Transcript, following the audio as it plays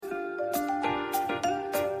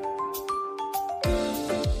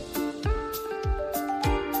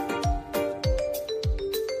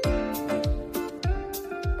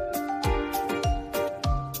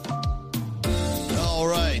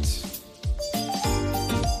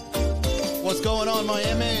What's going on,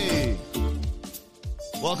 Miami?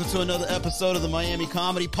 Welcome to another episode of the Miami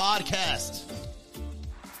Comedy Podcast.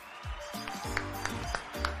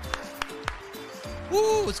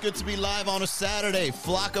 Woo, it's good to be live on a Saturday.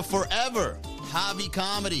 Flocka Forever, Javi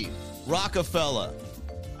Comedy, Rockefeller,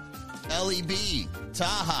 LEB,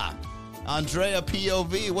 Taha, Andrea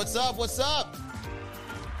POV. What's up? What's up?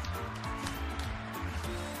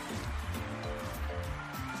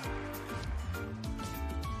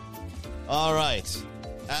 All right.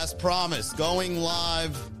 As promised, going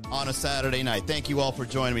live on a Saturday night. Thank you all for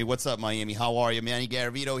joining me. What's up, Miami? How are you? Manny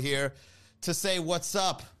Garavito here to say what's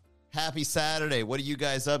up. Happy Saturday. What are you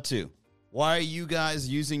guys up to? Why are you guys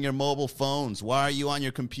using your mobile phones? Why are you on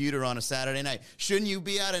your computer on a Saturday night? Shouldn't you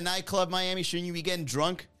be at a nightclub, Miami? Shouldn't you be getting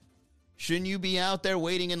drunk? Shouldn't you be out there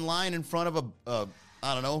waiting in line in front of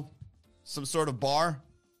I don't know, some sort of bar?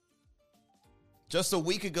 Just a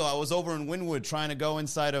week ago, I was over in Wynwood trying to go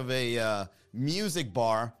inside of a music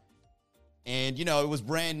bar. And, you know, it was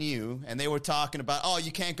brand new. And they were talking about, oh,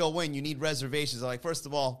 you can't go in. You need reservations. I'm like, first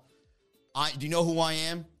of all, do you know who I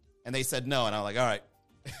am? And they said no. And I'm like, all right.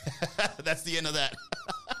 That's the end of that.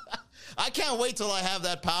 I can't wait till I have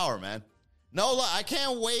that power, man. No lie. I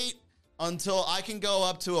can't wait until I can go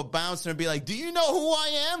up to a bouncer and be like, do you know who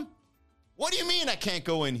I am? What do you mean I can't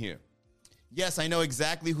go in here? Yes, I know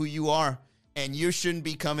exactly who you are. And you shouldn't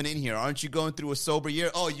be coming in here. Aren't you going through a sober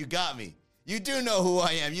year? Oh, you got me. You do know who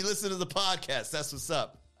I am. You listen to the podcast. That's what's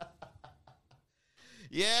up.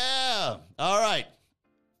 Yeah. All right.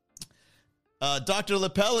 Dr.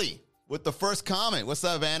 Lepelli with the first comment. What's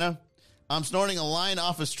up, Anna? I'm snorting a line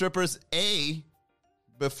off of strippers A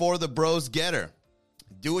before the bros get her.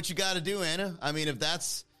 Do what you got to do, Anna. I mean, if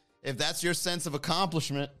that's your sense of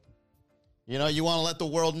accomplishment, you know, you want to let the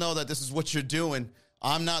world know that this is what you're doing.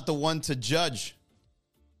 I'm not the one to judge.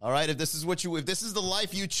 All right, if this is the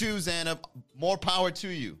life you choose, Anna, more power to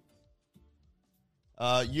you.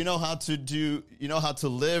 You know how to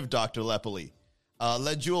live, Dr. Lepelli.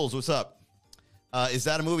 Led Jules, what's up? Is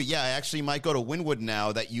that a movie? Yeah, I actually might go to Wynwood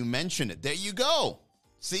now that you mention it. There you go.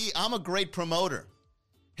 See, I'm a great promoter.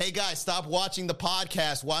 Hey, guys, stop watching the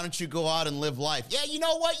podcast. Why don't you go out and live life? Yeah, you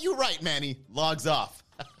know what? You're right, Manny. Logs off.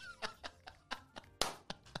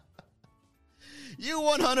 You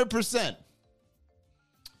 100%.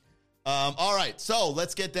 All right, so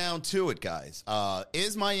let's get down to it, guys.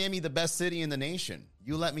 Is Miami the best city in the nation?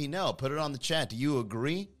 You let me know. Put it on the chat. Do you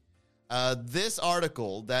agree? This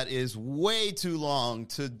article that is way too long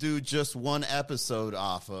to do just one episode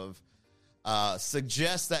off of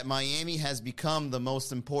suggests that Miami has become the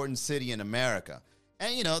most important city in America.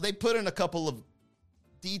 And, you know, they put in a couple of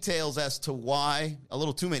details as to why, a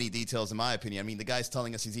little too many details in my opinion. I mean, the guy's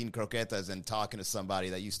telling us he's eating croquetas and talking to somebody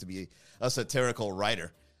that used to be a satirical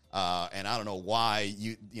writer. And I don't know why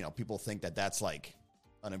you know, people think that that's like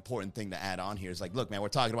an important thing to add on here. It's like, look, man, we're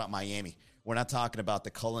talking about Miami. We're not talking about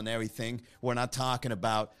the culinary thing. We're not talking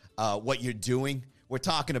about what you're doing. We're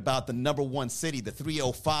talking about the number one city, the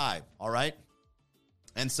 305. All right.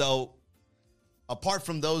 And so apart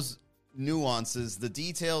from those nuances, the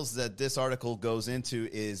details that this article goes into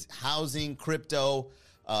is housing, crypto,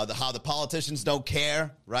 how the politicians don't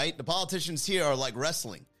care, right? The politicians here are like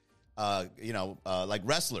wrestling, like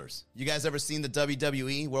wrestlers. You guys ever seen the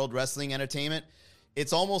WWE, World Wrestling Entertainment?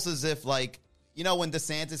 It's almost as if, like, you know, when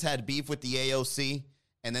DeSantis had beef with the AOC,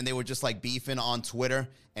 and then they were just like beefing on Twitter,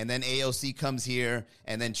 and then AOC comes here,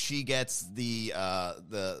 and then she gets the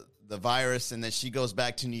virus, and then she goes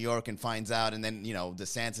back to New York and finds out, and then, you know,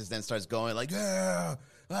 DeSantis then starts going like,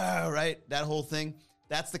 right? That whole thing.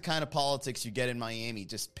 That's the kind of politics you get in Miami.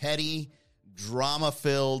 Just petty,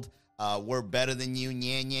 drama-filled, we're better than you,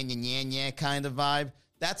 nya kind of vibe.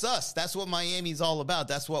 That's us. That's what Miami's all about.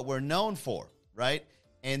 That's what we're known for, right?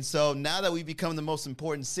 And so now that we've become the most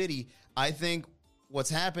important city, I think what's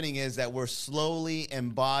happening is that we're slowly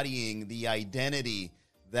embodying the identity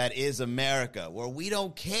that is America, where we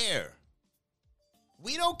don't care.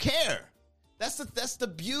 We don't care. That's the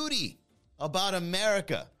beauty about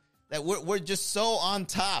America, that we're just so on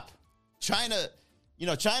top. China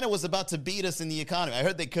was about to beat us in the economy. I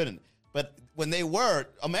heard they couldn't. But when they were,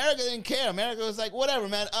 America didn't care. America was like, whatever,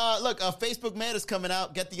 man. Look, Facebook Meta's coming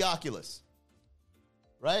out. Get the Oculus.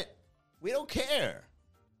 Right? We don't care.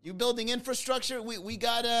 You building infrastructure? We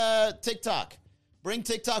got TikTok. Bring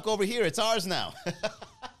TikTok over here. It's ours now.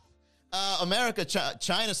 America,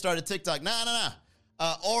 China started TikTok. Nah.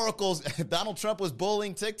 Oracle's, Donald Trump was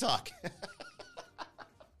bullying TikTok.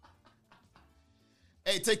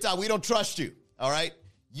 Hey, TikTok, we don't trust you, all right?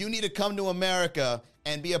 You need to come to America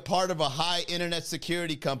and be a part of a high internet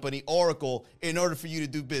security company, Oracle, in order for you to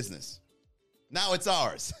do business. Now it's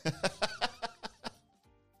ours.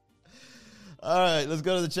 All right, let's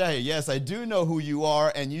go to the chat here. Yes, I do know who you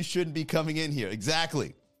are, and you shouldn't be coming in here.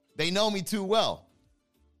 Exactly. They know me too well.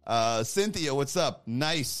 Cynthia, what's up?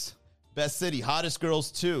 Nice. Best city, hottest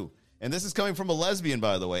girls too. And this is coming from a lesbian,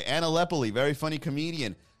 by the way. Anna Lepoli, very funny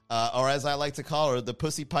comedian. Or as I like to call her, the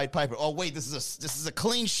Pussy Pied Piper. Oh, wait, this is a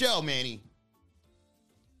clean show, Manny.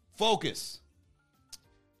 Focus.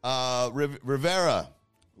 Rivera,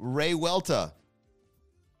 Ray Welta.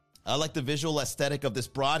 I like the visual aesthetic of this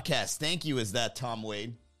broadcast. Thank you, is that Tom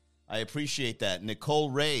Wade? I appreciate that.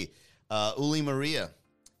 Nicole Ray, Uli Maria.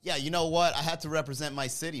 Yeah, you know what? I had to represent my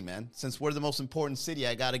city, man. Since we're the most important city,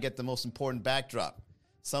 I got to get the most important backdrop.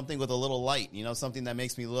 Something with a little light, something that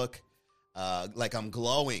makes me look like I'm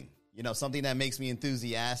glowing. Something that makes me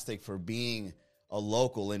enthusiastic for being a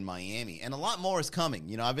local in Miami. And a lot more is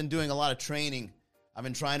coming. I've been doing a lot of training. I've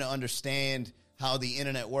been trying to understand how the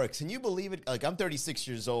internet works. Can you believe it? Like, I'm 36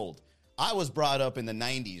 years old. I was brought up in the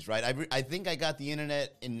 90s, right? I think I got the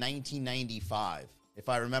internet in 1995, if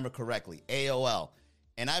I remember correctly, AOL.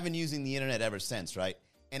 And I've been using the internet ever since, right?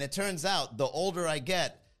 And it turns out the older I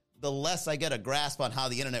get, the less I get a grasp on how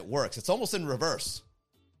the internet works. It's almost in reverse,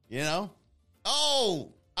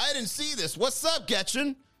 Oh, I didn't see this. What's up,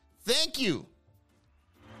 Getchen? Thank you.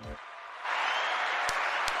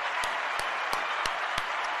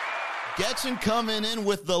 Getchen coming in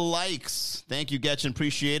with the likes. Thank you, Getchen.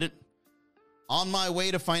 Appreciate it. On my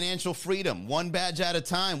way to financial freedom. One badge at a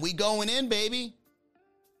time. We going in, baby.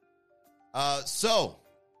 So,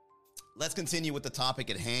 let's continue with the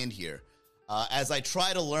topic at hand here. As I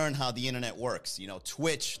try to learn how the internet works,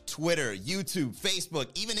 Twitch, Twitter, YouTube, Facebook,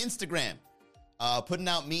 even Instagram, putting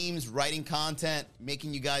out memes, writing content,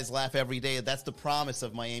 making you guys laugh every day. That's the promise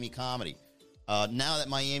of Miami comedy. Now that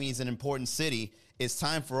Miami is an important city, it's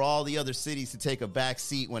time for all the other cities to take a back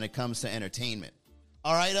seat when it comes to entertainment.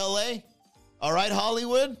 All right, LA? All right,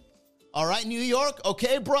 Hollywood? All right, New York?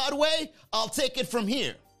 Okay, Broadway? I'll take it from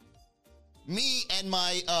here. Me and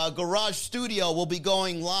my garage studio will be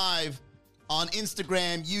going live on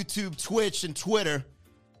Instagram, YouTube, Twitch, and Twitter,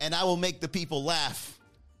 and I will make the people laugh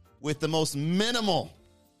with the most minimal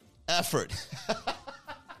effort.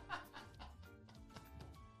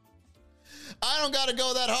 I don't got to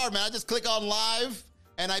go that hard, man. I just click on live,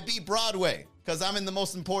 and I beat Broadway because I'm in the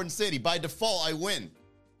most important city. By default, I win.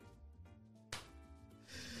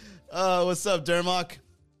 What's up, Dermok?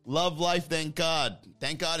 Love life, thank God.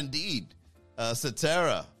 Thank God indeed.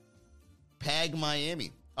 Satara. Pag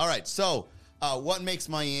Miami. All right, so what makes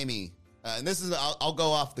Miami, and this is, I'll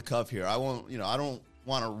go off the cuff here. I won't, I don't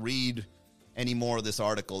want to read any more of this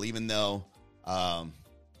article, even though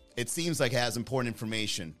it seems like it has important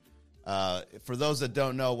information. For those that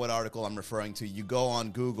don't know what article I'm referring to, you go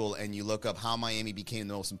on Google and you look up how Miami became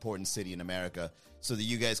the most important city in America so that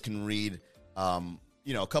you guys can read,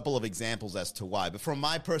 a couple of examples as to why. But from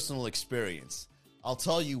my personal experience, I'll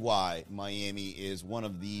tell you why Miami is one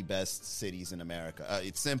of the best cities in America.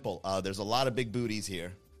 It's simple. There's a lot of big booties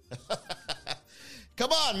here.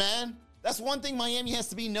 Come on, man. That's one thing Miami has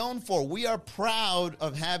to be known for. We are proud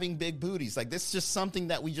of having big booties. Like, this is just something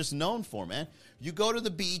that we just known for, man. You go to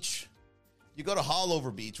the beach. You go to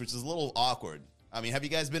Hallover Beach, which is a little awkward. I mean, have you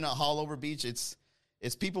guys been at Hallover Beach? It's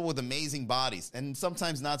people with amazing bodies, and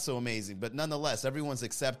sometimes not so amazing, but nonetheless, everyone's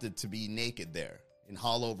accepted to be naked there in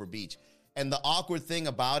Hallover Beach. And the awkward thing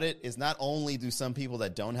about it is not only do some people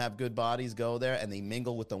that don't have good bodies go there and they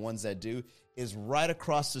mingle with the ones that do, is right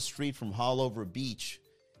across the street from Hallover Beach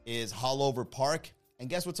is Hallover Park. And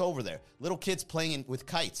guess what's over there? Little kids playing with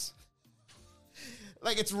kites.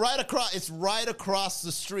 Like, it's right across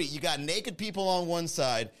the street. You got naked people on one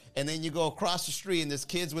side, and then you go across the street, and there's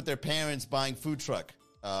kids with their parents buying food truck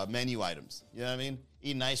menu items. You know what I mean?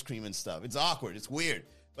 Eating ice cream and stuff. It's awkward. It's weird.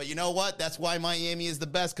 But you know what? That's why Miami is the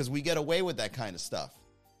best, because we get away with that kind of stuff.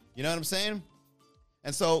 You know what I'm saying?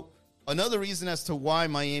 And so another reason as to why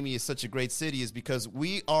Miami is such a great city is because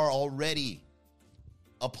we are already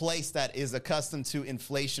a place that is accustomed to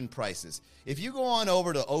inflation prices. If you go on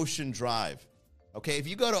over to Ocean Drive, okay, if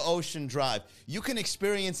you go to Ocean Drive, you can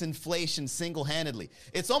experience inflation single-handedly.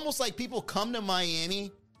 It's almost like people come to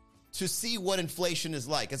Miami to see what inflation is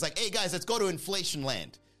like. It's like, hey, guys, let's go to inflation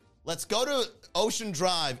land. Let's go to Ocean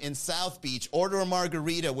Drive in South Beach, order a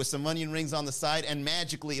margarita with some onion rings on the side, and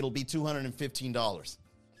magically it'll be $215.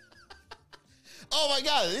 Oh, my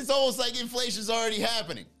God, it's almost like inflation's already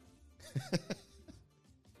happening.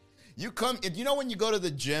 You know when you go to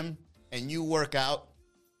the gym and you work out,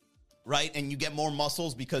 right, and you get more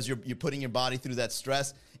muscles because you're putting your body through that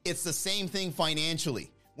stress? It's the same thing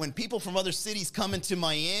financially. When people from other cities come into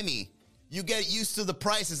Miami, you get used to the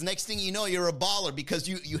prices. Next thing you know, you're a baller because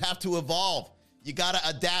you have to evolve. You got to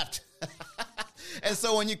adapt. And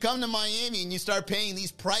so when you come to Miami and you start paying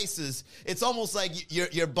these prices, it's almost like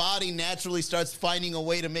your body naturally starts finding a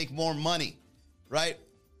way to make more money, right?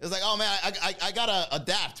 It's like, oh, man, I got to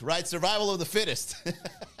adapt, right? Survival of the fittest.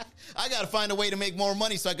 I got to find a way to make more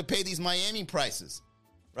money so I can pay these Miami prices,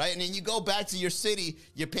 right? And then you go back to your city,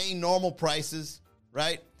 you're paying normal prices,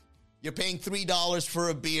 right? You're paying $3 for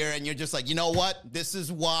a beer, and you're just like, you know what? This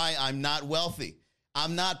is why I'm not wealthy.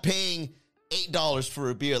 I'm not paying $8 for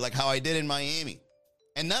a beer like how I did in Miami.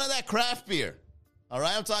 And none of that craft beer, all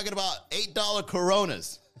right? I'm talking about $8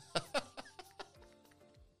 Coronas.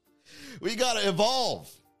 We got to evolve.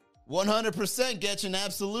 100% Getchin,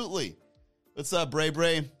 absolutely. What's up, Bray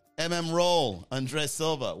Bray? MM Roll, Andres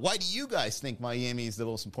Silva. Why do you guys think Miami is the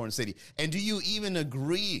most important city? And do you even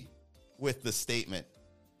agree with the statement?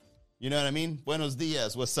 You know what I mean? Buenos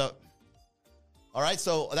dias. What's up? All right,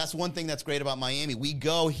 so that's one thing that's great about Miami.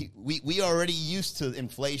 We already used to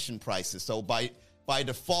inflation prices. So by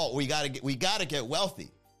default, we gotta get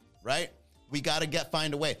wealthy, right? We gotta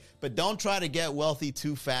find a way. But don't try to get wealthy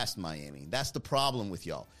too fast, Miami. That's the problem with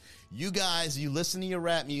y'all. You guys, you listen to your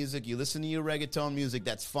rap music, you listen to your reggaeton music,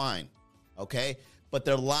 that's fine, okay? But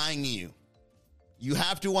they're lying to you. You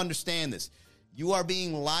have to understand this. You are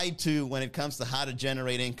being lied to when it comes to how to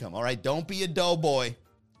generate income, all right? Don't be a doughboy.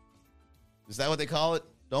 Is that what they call it?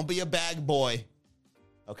 Don't be a bag boy,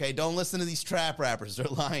 okay? Don't listen to these trap rappers. They're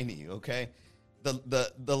lying to you, okay?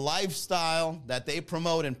 The lifestyle that they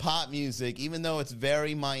promote in pop music, even though it's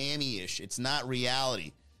very Miami-ish, it's not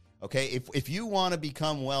reality. Okay, if you want to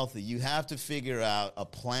become wealthy, you have to figure out a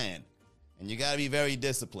plan, and you got to be very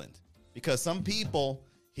disciplined, because some people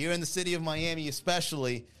here in the city of Miami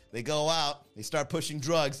especially, they go out, they start pushing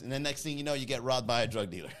drugs, and then next thing you know, you get robbed by a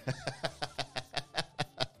drug dealer.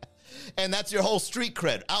 And that's your whole street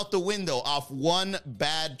cred out the window off one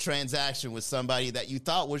bad transaction with somebody that you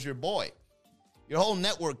thought was your boy. Your whole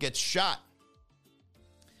network gets shot.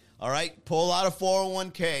 All right, pull out a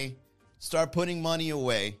 401k, start putting money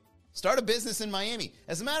away. Start a business in Miami.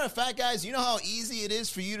 As a matter of fact, guys, you know how easy it is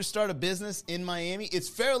for you to start a business in Miami? It's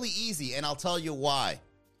fairly easy, and I'll tell you why.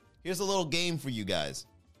 Here's a little game for you guys.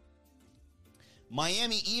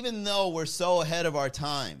 Miami, even though we're so ahead of our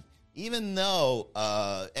time, even though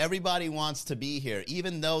everybody wants to be here,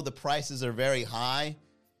 even though the prices are very high,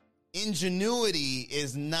 ingenuity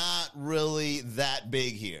is not really that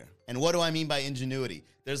big here. And what do I mean by ingenuity?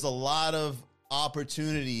 There's a lot of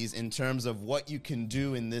opportunities in terms of what you can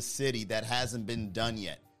do in this city that hasn't been done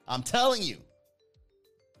yet. I'm telling you,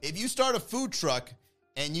 if you start a food truck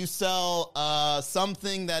and you sell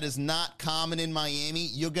something that is not common in Miami,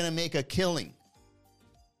 you're going to make a killing.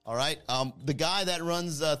 All right? The guy that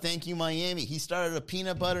runs Thank You Miami, he started a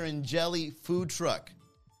peanut butter and jelly food truck.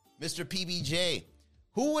 Mr. PBJ.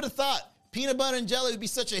 Who would have thought peanut butter and jelly would be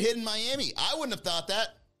such a hit in Miami? I wouldn't have thought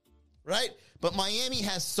that, right? But Miami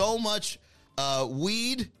has so much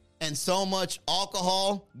weed and so much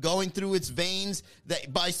alcohol going through its veins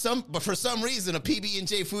that but for some reason a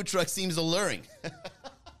PB&J food truck seems alluring.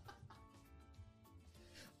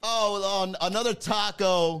 Oh, another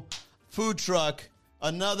taco food truck,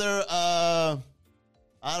 another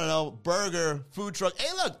burger food truck.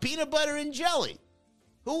 Hey, look, peanut butter and jelly.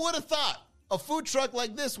 Who would have thought a food truck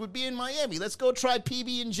like this would be in Miami? Let's go try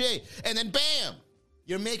PB&J, and then bam,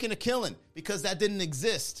 you're making a killing because that didn't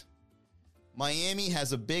exist. Miami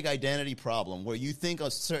has a big identity problem where you think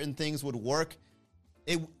certain things would work.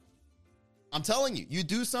 I'm telling you, you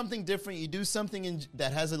do something different, you do something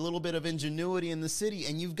that has a little bit of ingenuity in the city,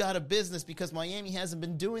 and you've got a business because Miami hasn't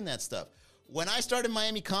been doing that stuff. When I started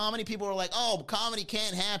Miami comedy, people were like, oh, comedy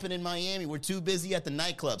can't happen in Miami. We're too busy at the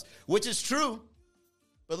nightclubs, which is true.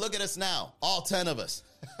 But look at us now, all 10 of us.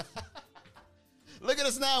 Look at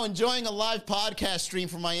us now enjoying a live podcast stream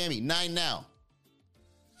from Miami, 9 now.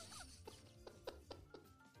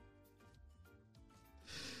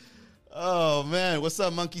 Oh, man. What's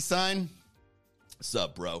up, Monkey Sign? What's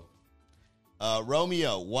up, bro?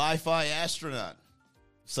 Romeo, Wi-Fi astronaut.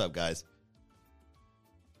 What's up, guys?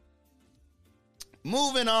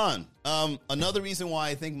 Moving on. Another reason why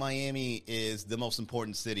I think Miami is the most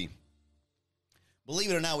important city.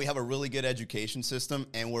 Believe it or not, we have a really good education system,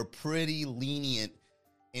 and we're pretty lenient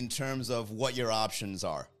in terms of what your options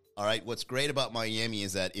are. All right? What's great about Miami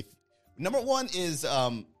is that number one is...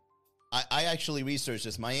 I actually researched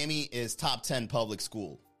this. Miami is top 10 public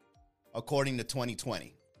school, according to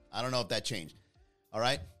 2020. I don't know if that changed. All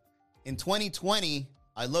right? In 2020,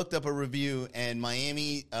 I looked up a review, and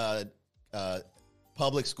Miami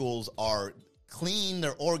public schools are clean,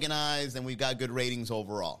 they're organized, and we've got good ratings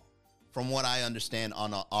overall, from what I understand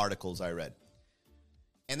on articles I read.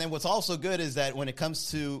 And then what's also good is that when it comes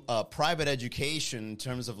to private education, in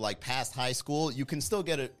terms of like past high school, you can still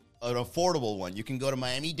get an affordable one. You can go to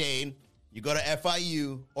Miami-Dade, you go to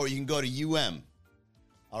FIU, or you can go to UM.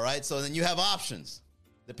 All right, so then you have options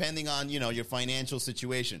depending on, your financial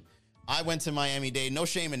situation. I went to Miami-Dade, no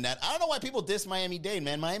shame in that. I don't know why people diss Miami-Dade,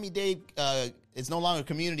 man. Miami-Dade is no longer a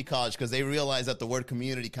community college because they realize that the word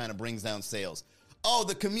community kind of brings down sales. Oh,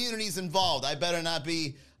 the community's involved. I better not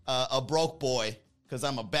be a broke boy because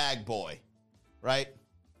I'm a bag boy, right?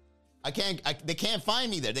 They can't find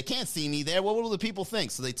me there. They can't see me there. What will the people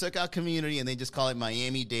think? So they took out community and they just call it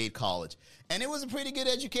Miami-Dade College. And it was a pretty good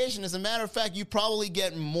education. As a matter of fact, you probably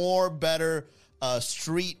get better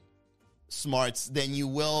street smarts than you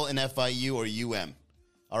will in FIU or UM.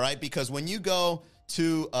 All right? Because when you go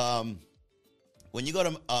to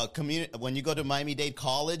Miami-Dade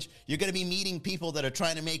College, you're going to be meeting people that are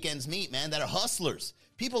trying to make ends meet, man, that are hustlers.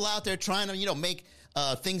 People out there trying to, make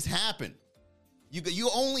things happen. You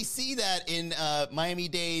only see that in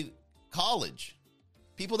Miami-Dade College.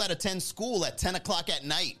 People that attend school at 10 o'clock at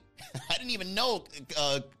night. I didn't even know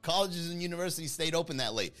colleges and universities stayed open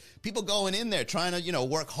that late. People going in there trying to,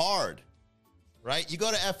 work hard, right? You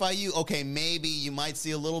go to FIU, okay, maybe you might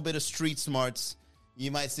see a little bit of street smarts.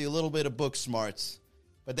 You might see a little bit of book smarts.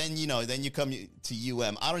 But then, then you come to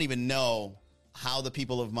UM. I don't even know how the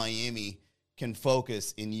people of Miami can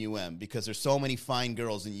focus in UM because there's so many fine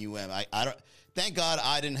girls in UM. I don't. Thank God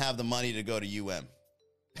I didn't have the money to go to UM.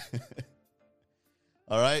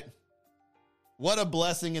 All right? What a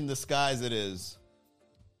blessing in disguise it is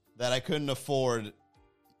that I couldn't afford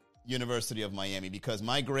University of Miami because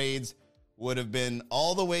my grades would have been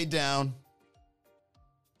all the way down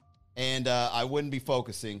and I wouldn't be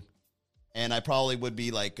focusing. And I probably would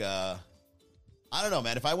be like, I don't know,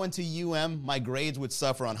 man. If I went to UM, my grades would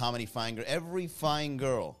suffer on how many fine girls. Every fine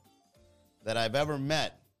girl that I've ever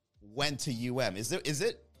met went to UM.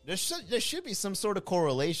 There should be some sort of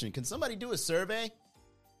correlation. Can somebody do a survey?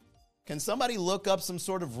 Can somebody look up some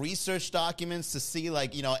sort of research documents to see,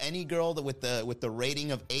 like, any girl that with the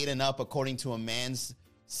rating of 8 and up according to a man's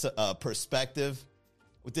perspective?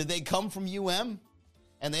 Did they come from UM?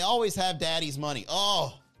 And they always have daddy's money.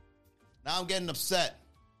 Oh, now I'm getting upset.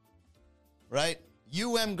 Right?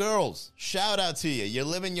 UM girls, shout out to you. You're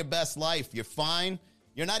living your best life. You're fine.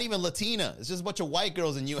 You're not even Latina. It's just a bunch of white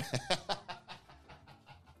girls in UM.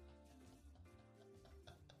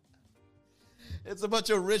 It's a bunch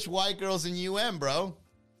of rich white girls in UM, bro.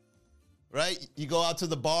 Right? You go out to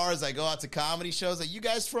the bars. I go out to comedy shows. Are you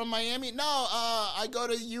guys from Miami? No, I go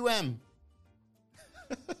to UM.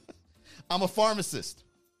 I'm a pharmacist.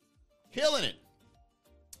 Killing it.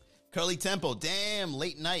 Curly Tempo. Damn,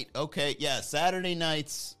 late night. Okay, yeah, Saturday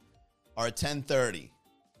nights are 10:30.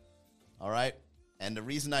 All right? And the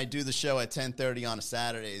reason I do the show at 10:30 on a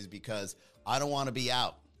Saturday is because I don't want to be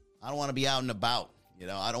out. I don't want to be out and about.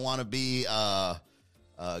 I don't want to be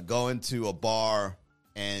going to a bar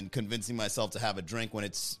and convincing myself to have a drink when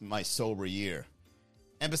it's my sober year.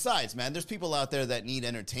 And besides, man, there's people out there that need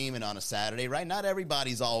entertainment on a Saturday, right? Not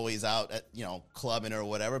everybody's always out at, clubbing or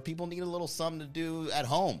whatever. People need a little something to do at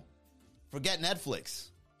home. Forget Netflix.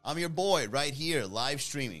 I'm your boy right here, live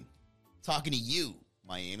streaming, talking to you,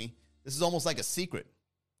 Miami. This is almost like a secret.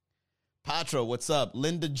 Patro, what's up?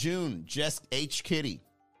 Linda June, Jess H. Kitty.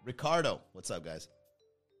 Ricardo, what's up, guys?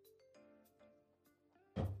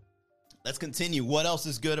 Let's continue. What else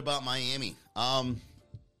is good about Miami? Well,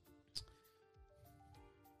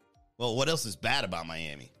 what else is bad about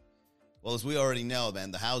Miami? Well, as we already know,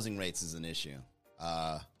 man, the housing rates is an issue.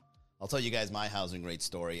 I'll tell you guys my housing rate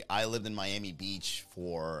story. I lived in Miami Beach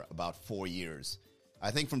for about 4 years. I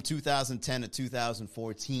think from 2010 to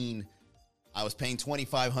 2014, I was paying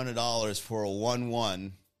 $2,500 for a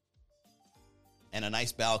 1-1 and a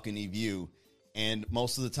nice balcony view. And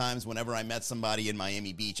most of the times, whenever I met somebody in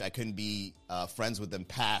Miami Beach, I couldn't be friends with them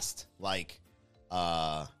past,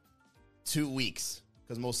 2 weeks.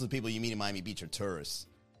 Because most of the people you meet in Miami Beach are tourists,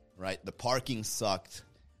 right? The parking sucked.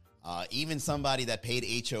 Even somebody that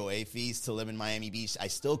paid HOA fees to live in Miami Beach, I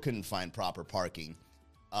still couldn't find proper parking.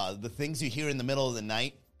 The things you hear in the middle of the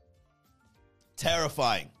night,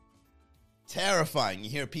 terrifying. Terrifying. You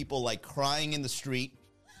hear people, crying in the street,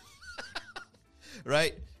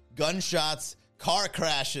 right? Gunshots. Car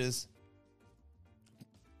crashes.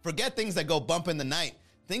 Forget things that go bump in the night.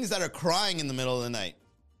 Things that are crying in the middle of the night,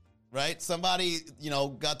 right? Somebody,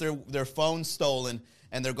 got their phone stolen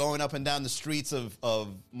and they're going up and down the streets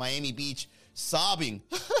of Miami Beach sobbing.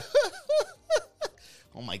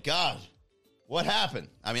 Oh, my God. What happened?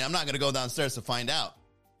 I mean, I'm not going to go downstairs to find out,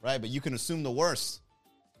 right? But you can assume the worst.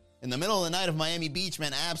 In the middle of the night of Miami Beach,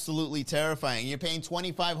 man, absolutely terrifying. You're paying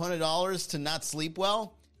 $2,500 to not sleep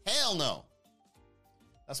well? Hell no.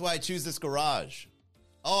 That's why I choose this garage.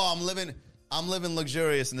 Oh, I'm living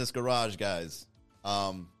luxurious in this garage, guys.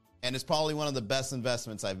 And it's probably one of the best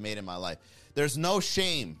investments I've made in my life. There's no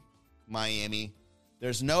shame, Miami.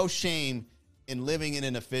 There's no shame in living in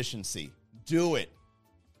inefficiency. Do it.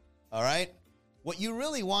 All right? What you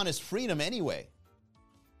really want is freedom anyway.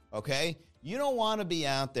 Okay? You don't want to be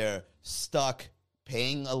out there stuck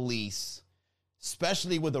paying a lease,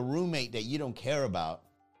 especially with a roommate that you don't care about.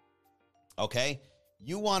 Okay?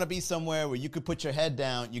 You want to be somewhere where you could put your head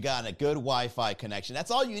down, you got a good Wi-Fi connection. That's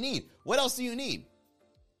all you need. What else do you need?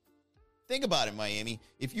 Think about it, Miami.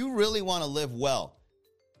 If you really want to live well,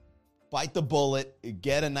 bite the bullet,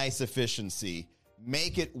 get a nice efficiency,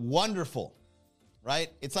 make it wonderful, right?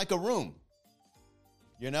 It's like a room,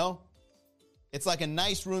 you know? It's like a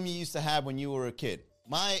nice room you used to have when you were a kid.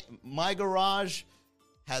 My garage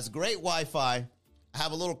has great Wi-Fi. I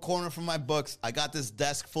have a little corner for my books. I got this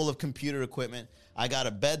desk full of computer equipment. I got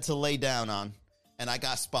a bed to lay down on, and I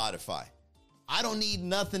got Spotify. I don't need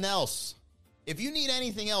nothing else. If you need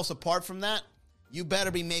anything else apart from that, you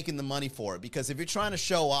better be making the money for it. Because if you're trying to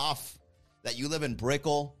show off that you live in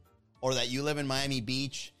Brickell or that you live in Miami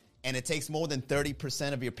Beach and it takes more than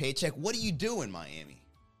 30% of your paycheck, what do you do in Miami?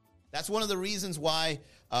 That's one of the reasons why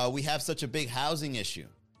we have such a big housing issue.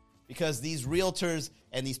 Because these realtors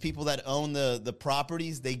and these people that own the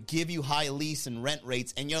properties, they give you high lease and rent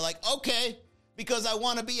rates, and you're like, okay, because I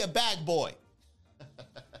want to be a bag boy.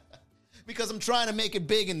 Because I'm trying to make it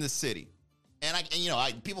big in this city.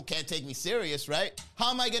 And people can't take me serious, right?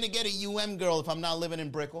 How am I going to get a UM girl if I'm not living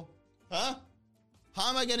in Brickell? Huh? How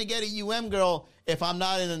am I going to get a UM girl if I'm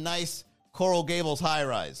not in a nice Coral Gables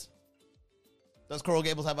high-rise? Does Coral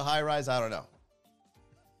Gables have a high-rise? I don't know.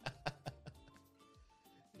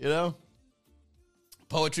 You know?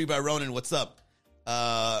 Poetry by Ronan, what's up?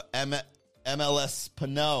 MLS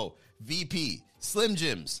Pinot, VP, Slim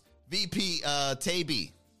Jims, VP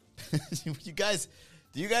Taby.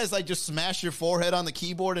 Do you guys like just smash your forehead on the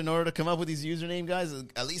keyboard in order to come up with these username guys?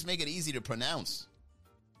 At least make it easy to pronounce.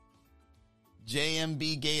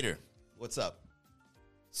 JMB Gator, what's up?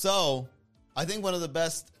 So, I think one of the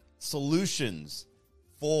best solutions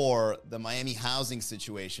for the Miami housing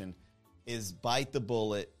situation is bite the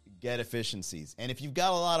bullet, get efficiencies. And if you've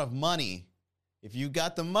got a lot of money, if you've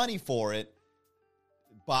got the money for it,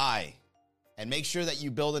 buy. And make sure that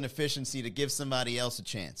you build an efficiency to give somebody else a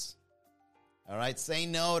chance. All right? Say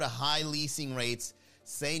no to high leasing rates.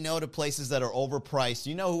 Say no to places that are overpriced.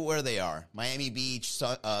 You know where they are. Miami Beach,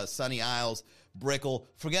 Sunny Isles, Brickell.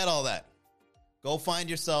 Forget all that. Go find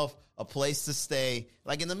yourself a place to stay,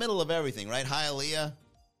 like in the middle of everything, right? Hialeah,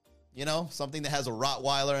 you know, something that has a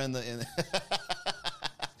Rottweiler in the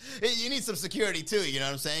You need some security too, you know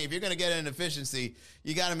what I'm saying? If you're going to get an efficiency,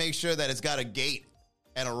 you got to make sure that it's got a gate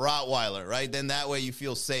and a Rottweiler, right? Then that way you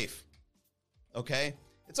feel safe. Okay?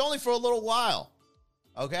 It's only for a little while.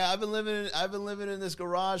 Okay? I've been living in this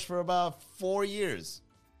garage for about 4 years.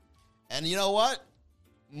 And you know what?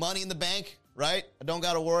 Money in the bank, right? I don't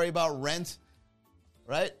got to worry about rent,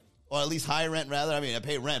 right? Or at least high rent, rather. I mean, I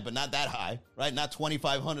pay rent, but not that high, right? Not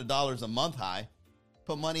 $2,500 a month high.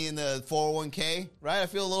 Put money in the 401k, right? I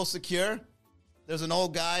feel a little secure. There's an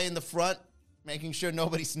old guy in the front making sure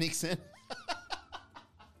nobody sneaks in.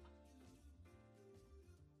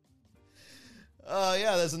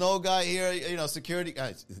 Yeah, there's an old guy here, you know, security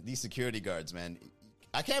guys. These security guards, man.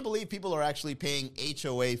 I can't believe people are actually paying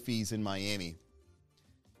HOA fees in Miami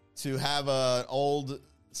to have an old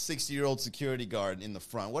 60-year-old security guard in the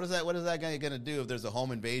front. What is that guy going to do if there's a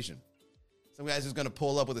home invasion? Some guy's just going to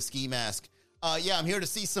pull up with a ski mask. Yeah, I'm here to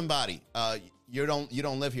see somebody. You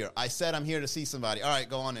don't live here. I said I'm here to see somebody. All right,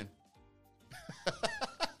 go on in.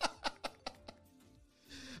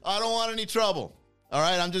 I don't want any trouble. All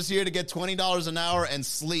right, I'm just here to get $20 an hour and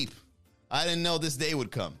sleep. I didn't know this day would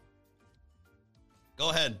come.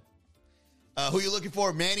 Go ahead. Who you looking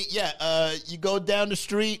for, Manny? Yeah, you go down the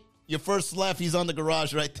street. Your first left, he's on the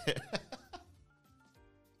garage right there.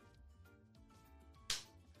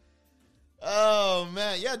 Oh,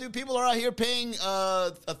 man. Yeah, dude, people are out here paying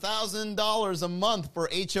 $1,000 a month for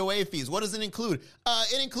HOA fees. What does it include?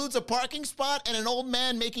 It includes a parking spot and an old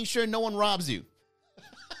man making sure no one robs you.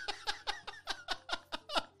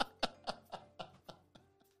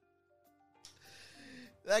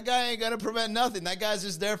 That guy ain't going to prevent nothing. That guy's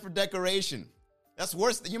just there for decoration. That's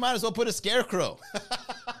worse. You might as well put a scarecrow.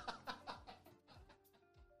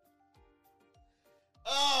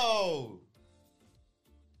 Oh.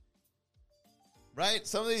 Right?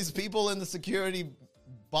 Some of these people in the security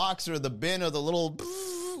box or the bin or the little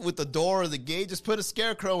with the door or the gate. Just put a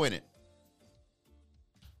scarecrow in it.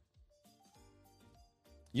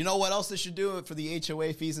 You know what else they should do for the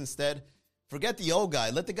HOA fees instead? Forget the old guy.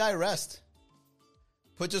 Let the guy rest.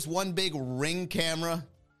 Put just one big Ring camera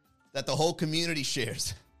that the whole community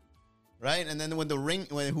shares. Right? And then when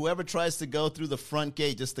whoever tries to go through the front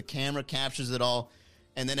gate, just the camera captures it all.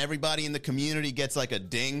 And then everybody in the community gets like a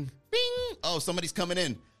ding. Bing! Oh, somebody's coming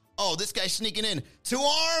in. Oh, this guy's sneaking in. To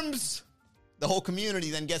arms! The whole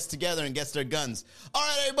community then gets together and gets their guns. All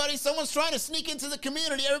right, everybody, someone's trying to sneak into the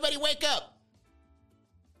community. Everybody wake up.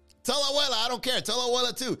 Tell Abuela, I don't care. Tell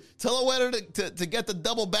Abuela too. Tell Abuela to get the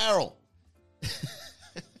double barrel.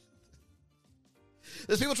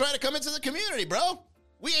 There's people trying to come into the community, bro.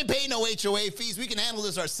 We ain't paying no HOA fees. We can handle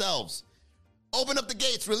this ourselves. Open up the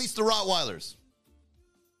gates. Release the Rottweilers.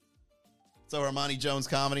 So Armani Jones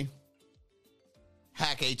comedy.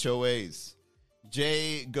 Hack HOAs.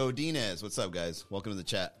 Jay Godinez. What's up, guys? Welcome to the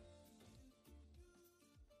chat.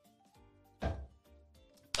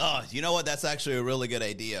 Oh, you know what? That's actually a really good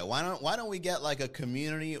idea. Why don't we get like a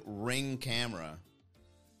community Ring camera,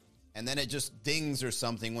 and then it just dings or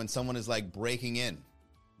something when someone is like breaking in,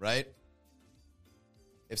 right?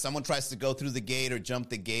 If someone tries to go through the gate or jump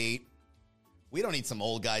the gate, we don't need some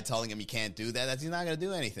old guy telling him you can't do that. He's not going to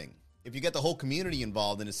do anything. If you get the whole community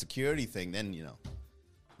involved in a security thing, then, you know,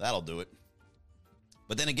 that'll do it.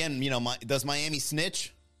 But then again, you know, does Miami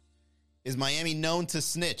snitch? Is Miami known to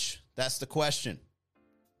snitch? That's the question.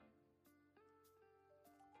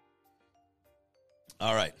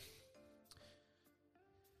 All right.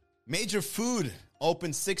 Major Food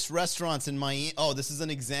opened 6 restaurants in Miami. Oh, this is an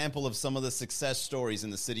example of some of the success stories in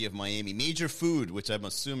the city of Miami. Major Food, which I'm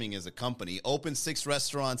assuming is a company, opened 6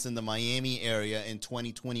 restaurants in the Miami area in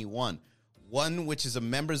 2021. One, which is a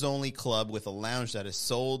members-only club with a lounge that is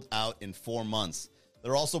sold out in 4 months.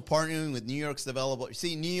 They're also partnering with New York's developer.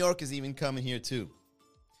 See, New York is even coming here, too.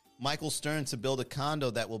 Michael Stern to build a condo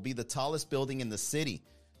that will be the tallest building in the city.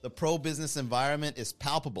 The pro-business environment is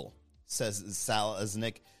palpable, says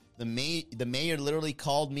Salaznik. The mayor literally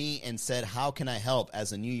called me and said, how can I help?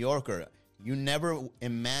 As a New Yorker, you never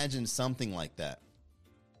imagined something like that.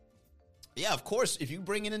 Yeah, of course, if you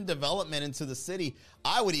bring in development into the city,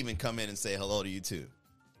 I would even come in and say hello to you too.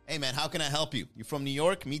 Hey, man, how can I help you? You from New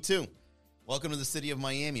York? Me too. Welcome to the city of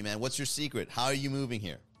Miami, man. What's your secret? How are you moving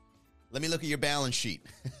here? Let me look at your balance sheet.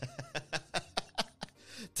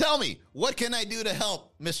 Tell me, what can I do to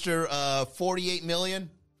help, Mr. 48 million?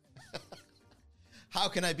 How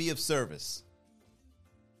can I be of service?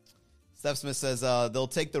 Steph Smith says they'll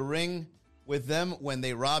take the ring with them when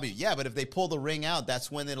they rob you. Yeah, but if they pull the ring out, that's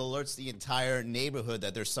when it alerts the entire neighborhood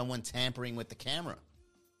that there's someone tampering with the camera.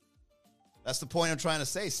 That's the point I'm trying to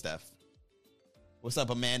say, Steph. What's up,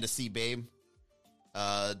 Amanda C. Babe?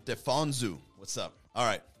 Defonzu, what's up? All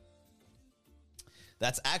right.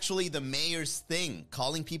 That's actually the mayor's thing,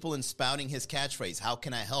 calling people and spouting his catchphrase, how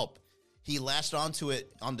can I help? He latched onto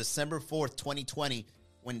it on December 4th, 2020,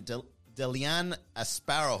 when Delian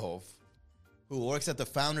Asparahov, who works at the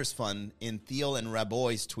Founders Fund in Thiel and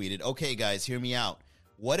Rabois, tweeted, okay, guys, hear me out.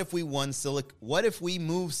 What if we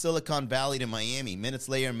move Silicon Valley to Miami? Minutes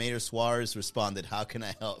later, Mayor Suarez responded, how can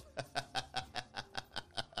I help?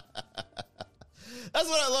 That's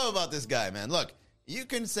what I love about this guy, man. Look, you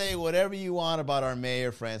can say whatever you want about our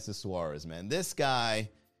mayor, Francis Suarez, man. This guy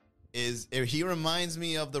he reminds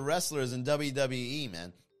me of the wrestlers in WWE,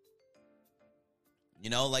 man. You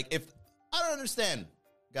know, like I don't understand,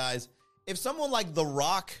 guys. If someone like The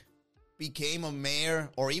Rock became a mayor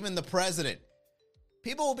or even the president,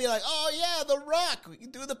 people will be like, oh, yeah, The Rock,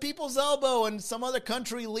 do the people's elbow, and some other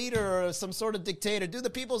country leader or some sort of dictator, do the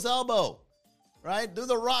people's elbow, right? Do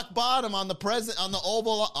the rock bottom on the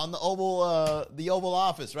Oval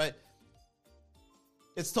Office, right?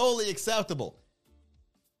 It's totally acceptable.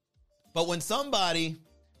 But when somebody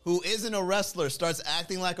who isn't a wrestler starts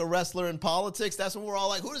acting like a wrestler in politics, that's when we're all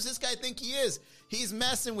like, who does this guy think he is? He's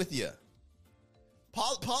messing with you.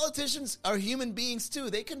 Politicians are human beings too.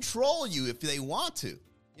 They control you if they want to.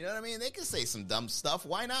 You know what I mean? They can say some dumb stuff.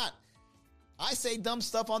 Why not? I say dumb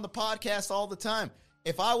stuff on the podcast all the time.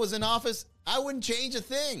 If I was in office, I wouldn't change a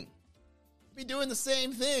thing. I'd be doing the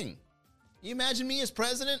same thing. You imagine me as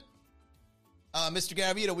president? Mr.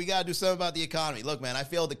 Garavito, we got to do something about the economy. Look, man, I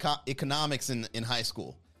failed economics in high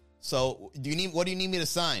school. So what do you need me to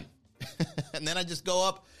sign? And then I just go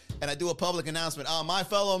up and I do a public announcement. My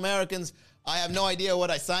fellow Americans, I have no idea what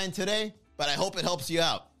I signed today, but I hope it helps you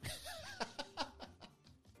out.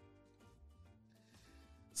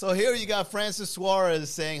 So here you got Francis Suarez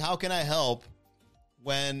saying, how can I help,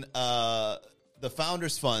 when the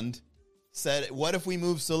Founders Fund said, what if we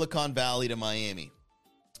move Silicon Valley to Miami?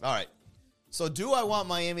 All right. So do I want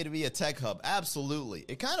Miami to be a tech hub? Absolutely.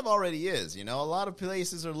 It kind of already is. You know, a lot of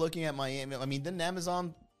places are looking at Miami. I mean, didn't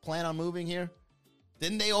Amazon plan on moving here?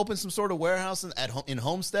 Didn't they open some sort of warehouse in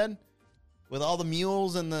Homestead with all the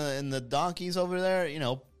mules and the donkeys over there? You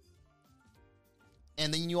know.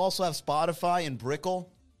 And then you also have Spotify in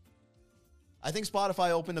Brickell. I think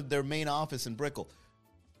Spotify opened up their main office in Brickell.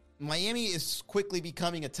 Miami is quickly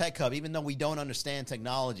becoming a tech hub, even though we don't understand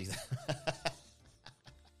technology.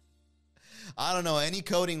 I don't know any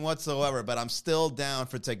coding whatsoever, but I'm still down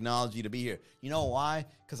for technology to be here. You know why?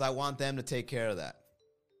 Because I want them to take care of that.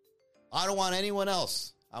 I don't want anyone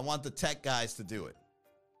else. I want the tech guys to do it.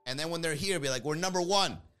 And then when they're here, be like, we're number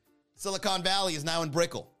one. Silicon Valley is now in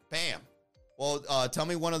Brickell. Bam. Well, tell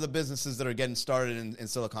me one of the businesses that are getting started in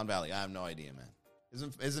Silicon Valley. I have no idea, man.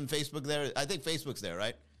 Isn't Facebook there? I think Facebook's there,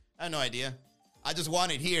 right? I have no idea. I just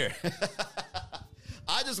want it here.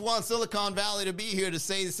 I just want Silicon Valley to be here to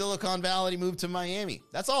say Silicon Valley moved to Miami.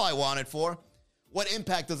 That's all I want it for. What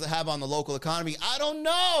impact does it have on the local economy? I don't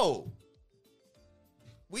know.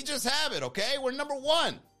 We just have it, okay? We're number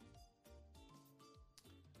one.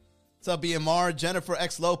 What's up, BMR? Jennifer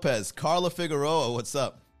X. Lopez. Carla Figueroa, what's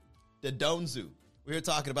up? The Donzu. We're here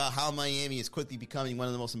talking about how Miami is quickly becoming one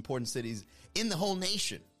of the most important cities in the whole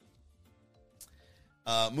nation.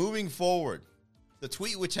 Moving forward. The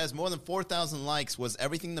tweet, which has more than 4,000 likes, was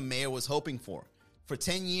everything the mayor was hoping for. For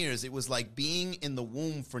 10 years, it was like being in the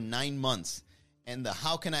womb for 9 months. And the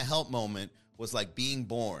how can I help moment was like being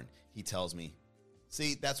born, he tells me.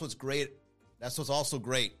 See, that's what's great. That's what's also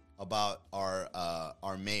great about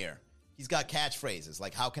our mayor. He's got catchphrases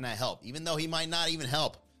like, how can I help? Even though he might not even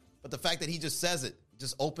help. But the fact that he just says it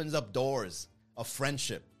just opens up doors of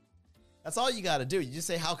friendship. That's all you got to do. You just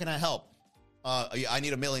say, how can I help? I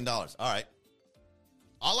need $1 million. All right.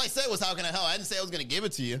 All I said was, how can I help? I didn't say I was going to give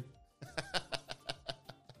it to you.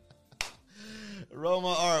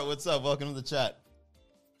 Roma Art, what's up? Welcome to the chat.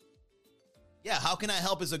 Yeah, how can I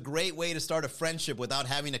help is a great way to start a friendship without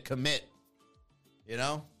having to commit. You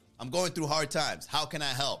know? I'm going through hard times. How can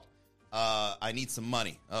I help? I need some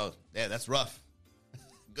money. Oh, yeah, that's rough.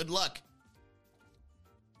 Good luck.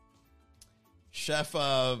 Chef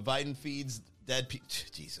Biden feeds dead people.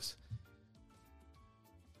 Jesus.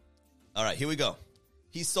 All right, here we go.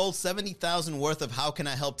 He sold 70,000 worth of How Can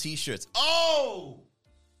I Help t-shirts. Oh,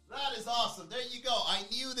 that is awesome. There you go. I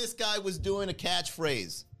knew this guy was doing a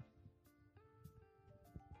catchphrase.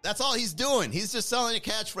 That's all he's doing. He's just selling a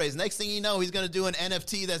catchphrase. Next thing you know, he's going to do an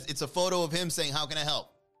NFT it's a photo of him saying, how can I help?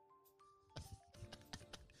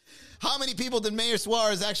 How many people did Mayor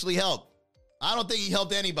Suarez actually help? I don't think he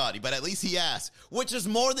helped anybody, but at least he asked, which is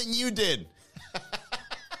more than you did.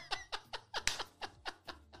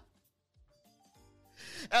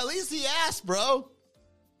 At least he asked, bro.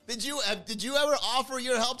 Did you ever offer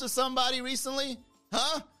your help to somebody recently?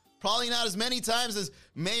 Huh? Probably not as many times as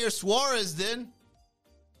Mayor Suarez did.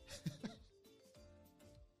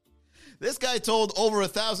 This guy told over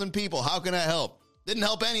 1,000 people, how can I help? Didn't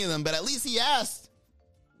help any of them, but at least he asked.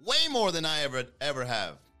 Way more than I ever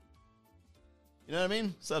have. You know what I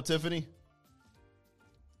mean? What's up, Tiffany?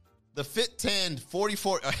 The fit tanned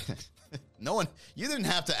 44. No one, you didn't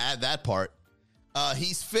have to add that part.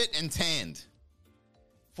 He's fit and tanned.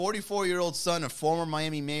 44-year-old son of former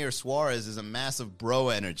Miami Mayor Suarez is a massive bro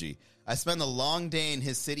energy. I spent a long day in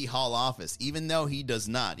his city hall office, even though he does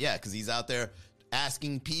not. Yeah, because he's out there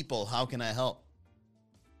asking people, how can I help?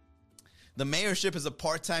 The mayorship is a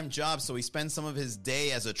part-time job, so he spends some of his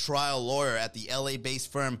day as a trial lawyer at the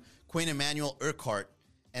LA-based firm Quinn Emanuel Urquhart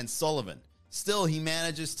and Sullivan. Still, he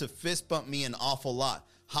manages to fist bump me an awful lot.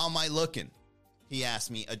 How am I looking? He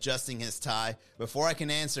asked me, adjusting his tie. Before I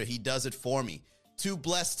can answer, he does it for me. Too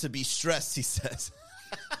blessed to be stressed, he says.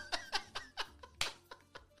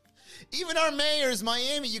 Even our mayors,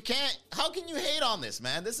 Miami, you can't, how can you hate on this,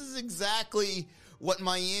 man? This is exactly what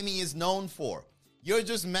Miami is known for. You're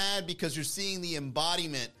just mad because you're seeing the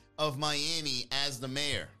embodiment of Miami as the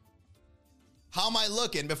mayor. How am I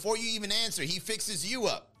looking? Before you even answer, he fixes you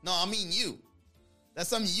up. No, I mean you. That's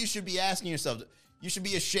something you should be asking yourself. You should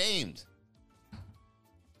be ashamed.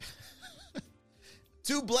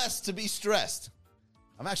 Too blessed to be stressed.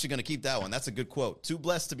 I'm actually going to keep that one. That's a good quote. Too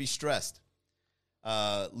blessed to be stressed.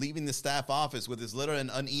 Leaving the staff office with his little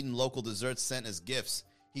and uneaten local desserts sent as gifts.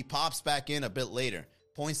 He pops back in a bit later,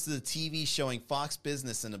 points to the TV showing Fox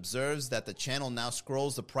Business and observes that the channel now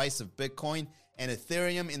scrolls the price of Bitcoin and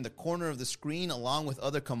Ethereum in the corner of the screen along with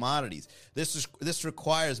other commodities. This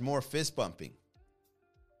requires more fist bumping.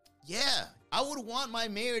 Yeah, I would want my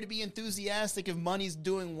mayor to be enthusiastic if money's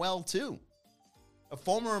doing well too. A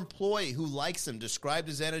former employee who likes him described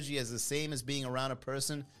his energy as the same as being around a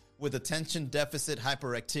person with attention deficit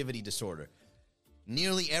hyperactivity disorder.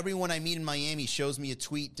 Nearly everyone I meet in Miami shows me a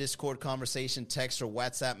tweet, Discord conversation, text, or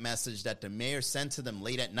WhatsApp message that the mayor sent to them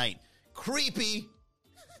late at night. Creepy!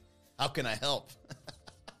 How can I help?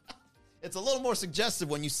 It's a little more suggestive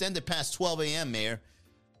when you send it past 12 a.m., Mayor.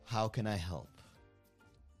 How can I help?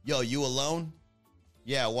 Yo, you alone?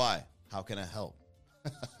 Yeah, why? How can I help?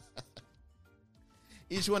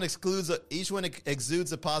 Each one exudes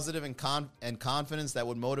a positive and confidence that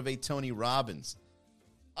would motivate Tony Robbins.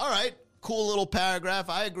 All right, cool little paragraph.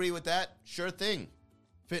 I agree with that. Sure thing.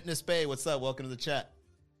 Fitness Bay, what's up? Welcome to the chat.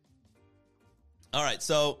 All right,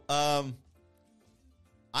 so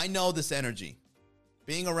I know this energy.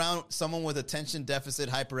 Being around someone with attention deficit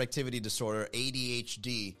hyperactivity disorder,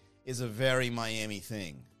 ADHD, is a very Miami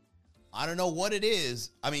thing. I don't know what it is.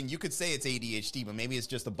 I mean, you could say it's ADHD, but maybe it's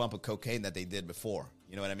just a bump of cocaine that they did before.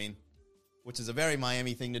 You know what I mean? Which is a very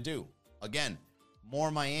Miami thing to do. Again,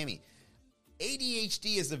 more Miami.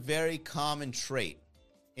 ADHD is a very common trait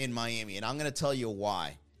in Miami, and I'm going to tell you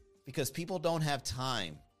why. Because people don't have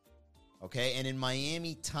time, okay? And in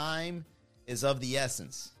Miami, time is of the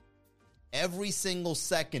essence. Every single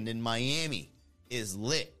second in Miami is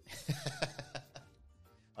lit.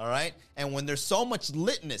 All right? And when there's so much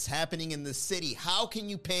litness happening in the city, how can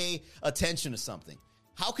you pay attention to something?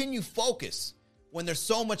 How can you focus when there's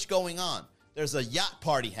so much going on? There's a yacht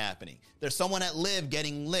party happening. There's someone at Live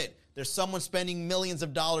getting lit. There's someone spending millions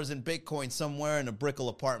of dollars in Bitcoin somewhere in a Brickell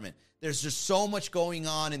apartment. There's just so much going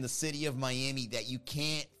on in the city of Miami that you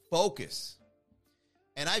can't focus.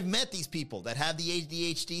 And I've met these people that have the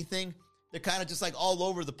ADHD thing. They're kind of just like all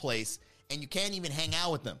over the place, and you can't even hang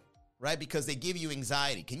out with them, right? Because they give you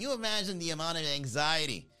anxiety. Can you imagine the amount of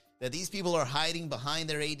anxiety that these people are hiding behind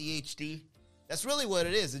their ADHD? That's really what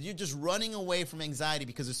it is. You're just running away from anxiety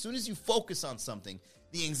because as soon as you focus on something,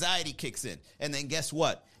 the anxiety kicks in. And then guess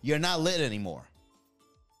what? You're not lit anymore.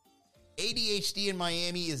 ADHD in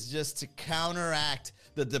Miami is just to counteract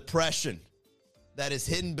the depression that is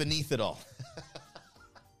hidden beneath it all.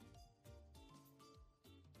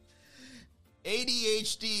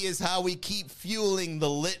 ADHD is how we keep fueling the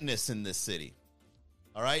litness in this city.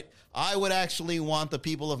 All right? I would actually want the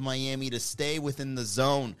people of Miami to stay within the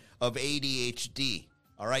zone of ADHD.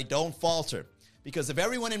 All right? Don't falter. Because if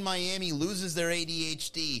everyone in Miami loses their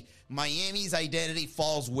ADHD, Miami's identity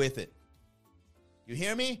falls with it. You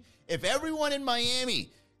hear me? If everyone in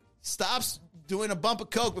Miami stops doing a bump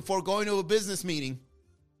of coke before going to a business meeting,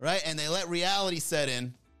 right, and they let reality set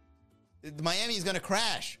in, Miami is going to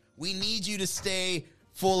crash. We need you to stay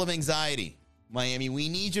full of anxiety, Miami. We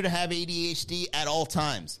need you to have ADHD at all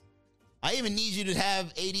times. I even need you to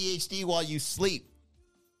have ADHD while you sleep.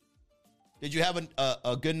 Did you have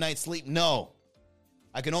a good night's sleep? No.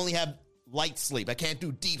 I can only have light sleep. I can't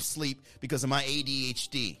do deep sleep because of my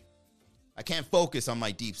ADHD. I can't focus on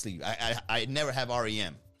my deep sleep. I never have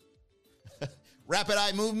REM. Rapid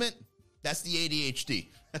eye movement, that's the ADHD.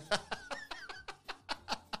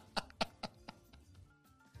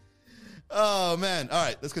 Oh, man. All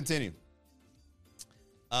right, let's continue.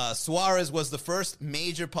 Suarez was the first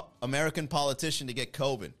major American politician to get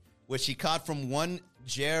COVID, which he caught from one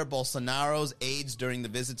Jair Bolsonaro's aides during the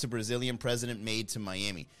visit the Brazilian president made to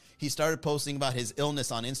Miami. He started posting about his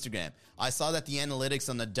illness on Instagram. I saw that the analytics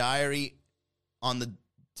on the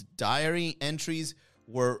diary entries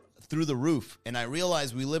were through the roof, and I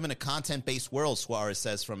realized we live in a content-based world, Suarez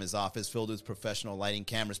says from his office, filled with professional lighting,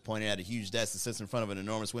 cameras pointed at a huge desk that sits in front of an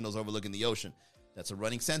enormous windows overlooking the ocean. That's a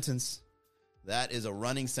running sentence. That is a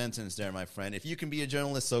running sentence there, my friend. If you can be a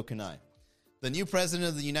journalist, so can I. The new president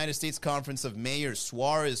of the United States Conference of Mayors,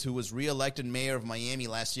 Suarez, who was reelected mayor of Miami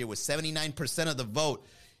last year with 79% of the vote.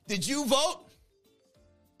 Did you vote?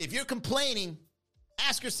 If you're complaining,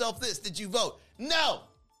 ask yourself this. Did you vote? No.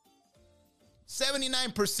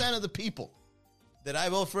 79% of the people. Did I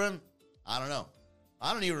vote for him? I don't know.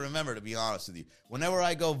 I don't even remember, to be honest with you. Whenever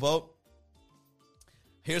I go vote,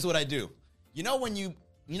 here's what I do. You know when you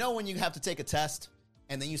have to take a test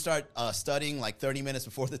and then you start studying like 30 minutes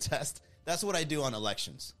before the test? That's what I do on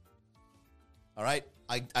elections. All right?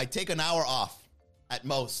 I take an hour off at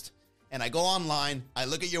most, and I go online, I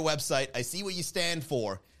look at your website, I see what you stand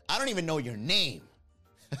for. I don't even know your name.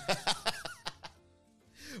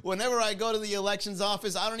 Whenever I go to the elections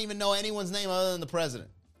office, I don't even know anyone's name other than the president,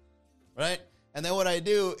 right? And then what I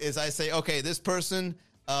do is I say, okay, this person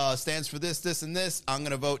stands for this, this, and this. I'm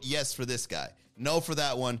going to vote yes for this guy. No for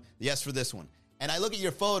that one. Yes for this one. And I look at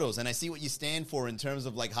your photos and I see what you stand for in terms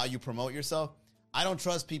of like how you promote yourself. I don't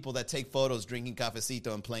trust people that take photos drinking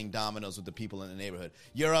cafecito and playing dominoes with the people in the neighborhood.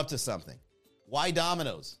 You're up to something. Why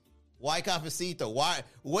Domino's? Why Cafecito? Why?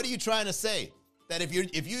 What are you trying to say? That if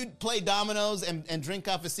you play Domino's and drink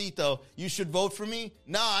Cafecito, you should vote for me?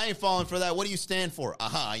 No, I ain't falling for that. What do you stand for?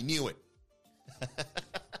 Aha, I knew it.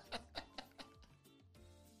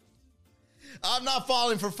 I'm not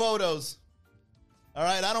falling for photos. All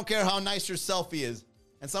right, I don't care how nice your selfie is.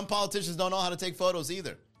 And some politicians don't know how to take photos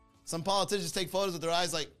either. Some politicians take photos with their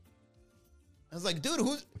eyes like, I was like, dude,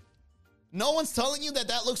 no one's telling you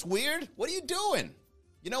that looks weird? What are you doing?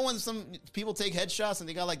 You know when some people take headshots and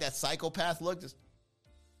they got like that psychopath look? Just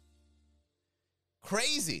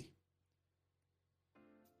crazy.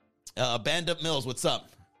 Band Up Mills, what's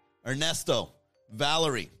up? Ernesto,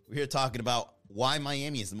 Valerie, we're here talking about why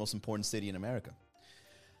Miami is the most important city in America.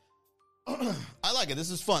 I like it.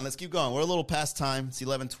 This is fun. Let's keep going. We're a little past time. It's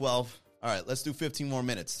 11:12. All right, let's do 15 more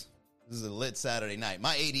minutes. This is a lit Saturday night.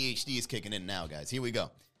 My ADHD is kicking in now, guys. Here we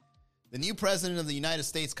go. The new president of the United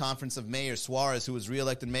States Conference of Mayors, Suarez, who was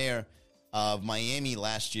reelected mayor of Miami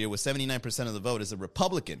last year with 79% of the vote, is a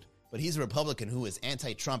Republican. But he's a Republican who is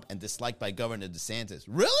anti-Trump and disliked by Governor DeSantis.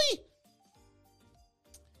 Really?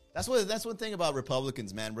 That's one thing about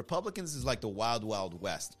Republicans, man. Republicans is like the wild, wild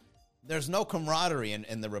west. There's no camaraderie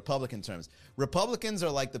in the Republican terms. Republicans are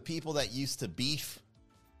like the people that used to beef,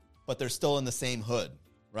 but they're still in the same hood,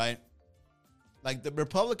 right? Like the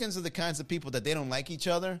Republicans are the kinds of people that they don't like each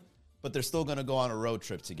other, but they're still going to go on a road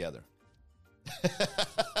trip together.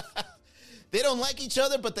 They don't like each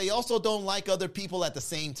other, but they also don't like other people at the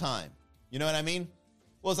same time. You know what I mean?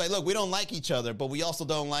 Well, it's like, look, we don't like each other, but we also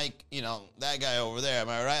don't like, that guy over there. Am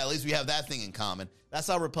I right? At least we have that thing in common. That's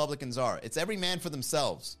how Republicans are. It's every man for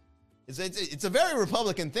themselves. It's a very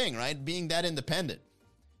Republican thing, right? Being that independent.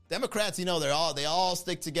 Democrats, they all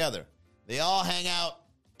stick together. They all hang out.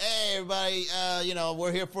 Hey, everybody,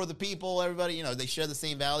 we're here for the people. Everybody, they share the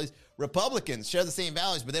same values. Republicans share the same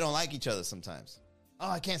values, but they don't like each other sometimes. Oh,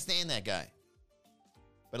 I can't stand that guy.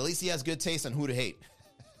 But at least he has good taste on who to hate.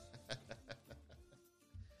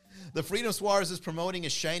 The freedom Suarez is promoting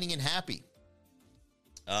is shining and happy.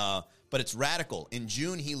 But it's radical. In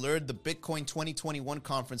June, he lured the Bitcoin 2021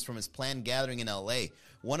 conference from his planned gathering in LA.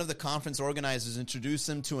 One of the conference organizers introduced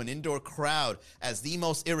him to an indoor crowd as the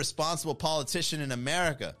most irresponsible politician in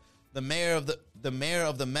America, the mayor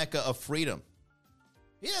of the Mecca of freedom.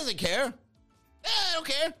 He doesn't care. I don't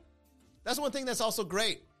care. That's one thing that's also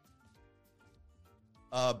great.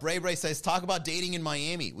 Bray says, talk about dating in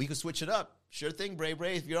Miami. We could switch it up. Sure thing, Bray.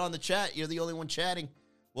 If you're on the chat, you're the only one chatting.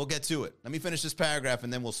 We'll get to it. Let me finish this paragraph,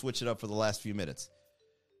 and then we'll switch it up for the last few minutes.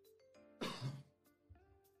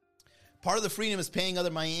 Part of the freedom is paying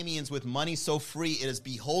other Miamians with money so free it is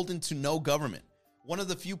beholden to no government. One of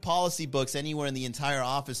the few policy books anywhere in the entire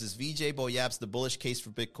office is Vijay Boyap's The Bullish Case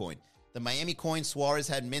for Bitcoin. The Miami coin Suarez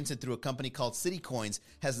had minted through a company called City Coins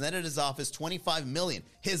has netted his office $25 million.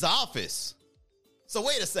 His office? So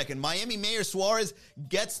wait a second. Miami Mayor Suarez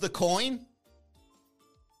gets the coin?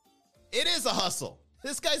 It is a hustle.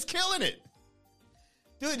 This guy's killing it.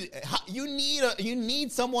 Dude, you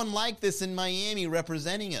need someone like this in Miami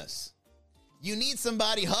representing us. You need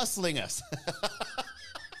somebody hustling us.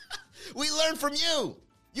 We learn from you.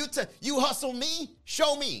 You hustle me,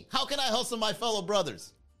 show me. How can I hustle my fellow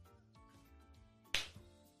brothers?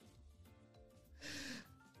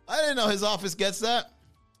 I didn't know his office gets that,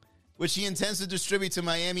 which he intends to distribute to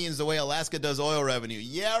Miamians the way Alaska does oil revenue.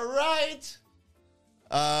 Yeah, right.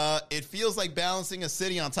 It feels like balancing a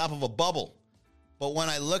city on top of a bubble. But when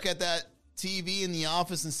I look at that TV in the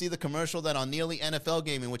office and see the commercial that on Nearly NFL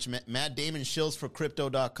Game in which Matt Damon shills for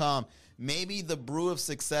Crypto.com, maybe the brew of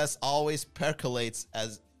success always percolates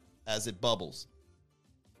as it bubbles.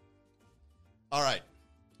 All right.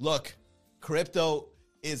 Look, crypto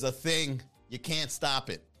is a thing. You can't stop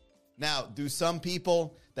it. Now, do some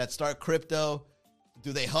people that start crypto,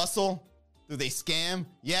 do they hustle? Do they scam?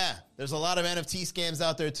 Yeah, there's a lot of NFT scams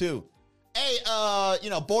out there too. Hey,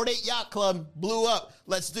 Bored Ape Yacht Club blew up.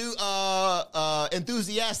 Let's do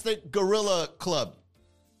Enthusiastic Gorilla Club.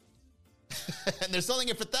 And they're selling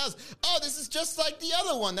it for thousands. Oh, this is just like the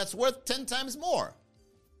other one that's worth 10 times more.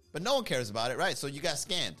 But no one cares about it, right? So you got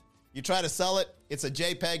scammed. You try to sell it, it's a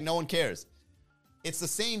JPEG, no one cares. It's the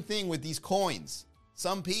same thing with these coins.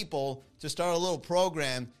 Some people, to start a little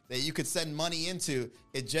program that you could send money into,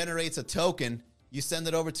 it generates a token, you send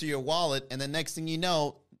it over to your wallet, and the next thing you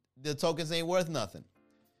know, the tokens ain't worth nothing.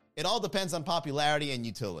 It all depends on popularity and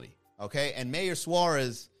utility, okay? And Mayor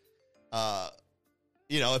Suarez,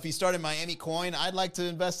 if he started Miami Coin, I'd like to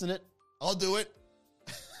invest in it. I'll do it.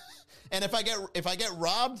 And if I get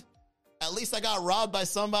robbed, at least I got robbed by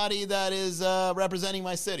somebody that is representing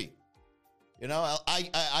my city.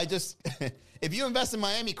 I just, If you invest in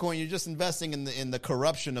Miami coin, you're just investing in the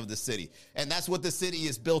corruption of the city. And that's what the city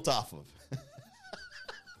is built off of.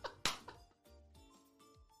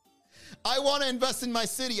 I want to invest in my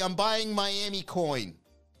city. I'm buying Miami coin.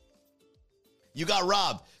 You got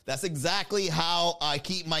robbed. That's exactly how I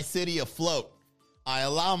keep my city afloat. I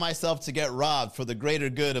allow myself to get robbed for the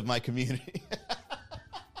greater good of my community.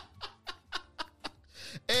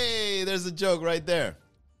 Hey, there's a joke right there.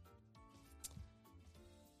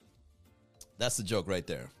 That's the joke right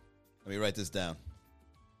there. Let me write this down.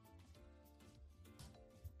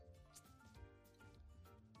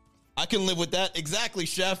 I can live with that. Exactly,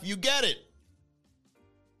 chef. You get it.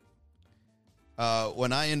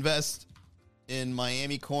 When I invest in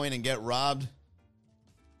Miami coin and get robbed,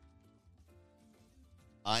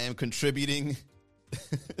 I am contributing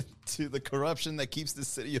to the corruption that keeps the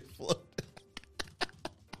city afloat.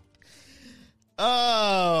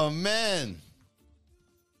 Oh, man.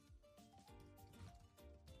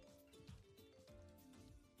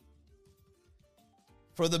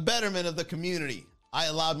 For the betterment of the community, I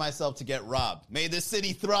allowed myself to get robbed. May this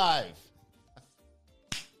city thrive.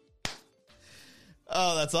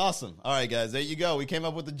 Oh, that's awesome. All right, guys, there you go. We came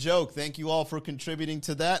up with a joke. Thank you all for contributing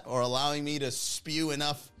to that or allowing me to spew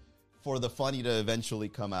enough for the funny to eventually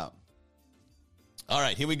come out. All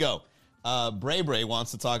right, here we go. Bray Bray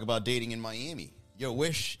wants to talk about dating in Miami. Your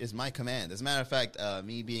wish is my command. As a matter of fact,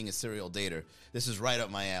 me being a serial dater, this is right up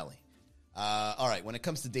my alley. All right, when it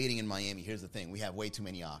comes to dating in Miami, here's the thing. We have way too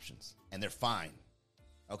many options, and they're fine,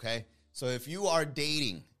 okay? So if you are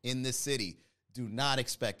dating in this city, do not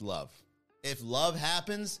expect love. If love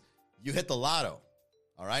happens, you hit the lotto,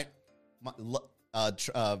 all right?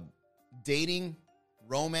 Dating,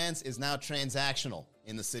 romance is now transactional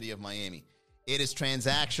in the city of Miami. It is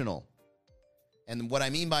transactional. And what I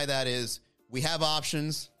mean by that is we have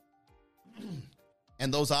options,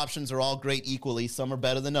 and those options are all great equally. Some are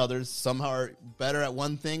better than others. Some are better at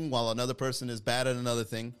one thing while another person is bad at another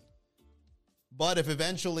thing. But if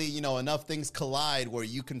eventually, enough things collide where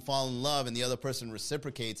you can fall in love and the other person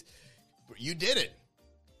reciprocates, you did it.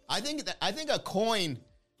 I think a coin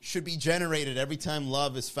should be generated every time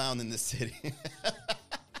love is found in this city.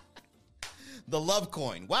 The love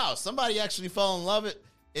coin. Wow, somebody actually fell in love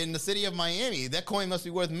in the city of Miami. That coin must be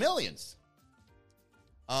worth millions.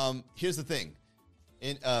 Here's the thing.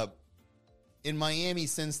 In Miami,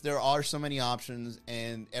 since there are so many options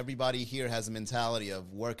and everybody here has a mentality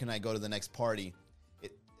of where can I go to the next party,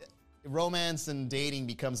 romance and dating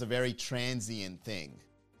becomes a very transient thing.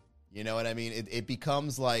 You know what I mean? It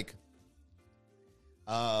becomes like,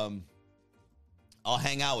 I'll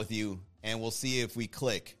hang out with you and we'll see if we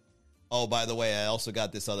click. Oh, by the way, I also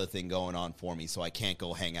got this other thing going on for me, so I can't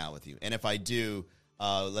go hang out with you. And if I do,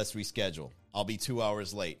 let's reschedule. I'll be 2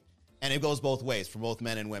 hours late. And it goes both ways for both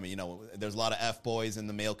men and women. There's a lot of F-boys in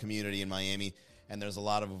the male community in Miami, and there's a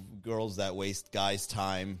lot of girls that waste guys'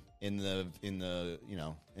 time in the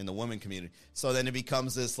women community. So then it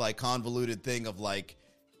becomes this like convoluted thing of like,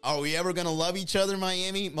 are we ever going to love each other in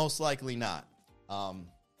Miami? Most likely not. And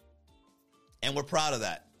we're proud of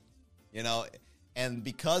that, And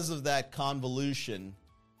because of that convolution,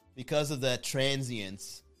 because of that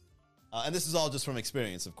transience, and this is all just from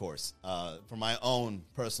experience, of course, from my own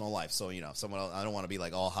personal life. So, someone else, I don't want to be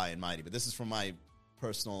like all high and mighty, but this is from my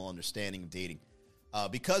personal understanding of dating.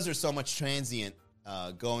 Because there's so much transient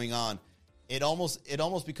going on, it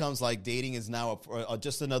almost becomes like dating is now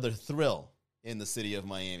just another thrill in the city of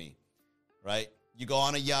Miami, right? You go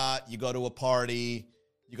on a yacht, you go to a party,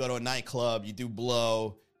 you go to a nightclub, you do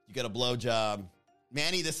blow, you get a blow job.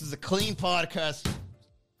 Manny, this is a clean podcast.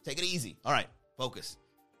 Take it easy. All right, focus.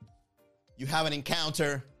 You have an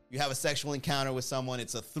encounter, you have a sexual encounter with someone,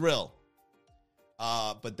 it's a thrill.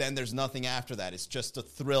 But then there's nothing after that. It's just a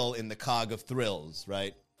thrill in the cog of thrills,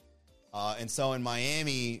 right? And so in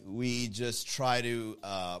Miami, we just try to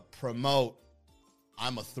promote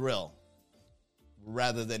I'm a thrill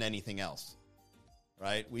rather than anything else,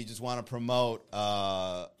 right? We just want to promote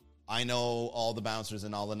I know all the bouncers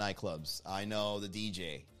in all the nightclubs. I know the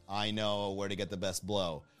DJ. I know where to get the best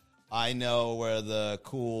blow. I know where the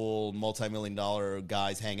cool multi-million-dollar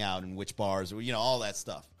guys hang out and which bars, all that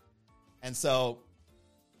stuff. And so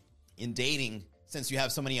in dating, since you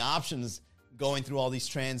have so many options going through all these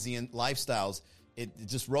transient lifestyles,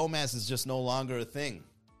 romance is just no longer a thing.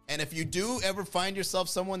 And if you do ever find yourself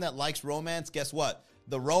someone that likes romance, guess what?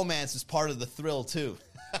 The romance is part of the thrill too.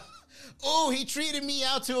 Oh, he treated me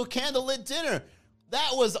out to a candlelit dinner.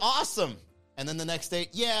 That was awesome. And then the next day,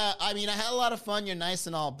 I had a lot of fun. You're nice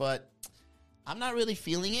and all, but I'm not really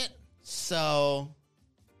feeling it. So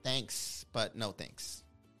thanks, but no thanks.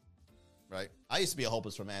 right? I used to be a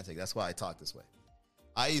hopeless romantic. That's why I talk this way.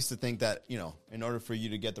 I used to think that, in order for you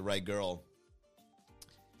to get the right girl,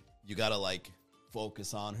 you got to like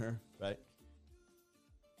focus on her, right?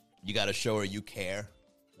 You got to show her you care,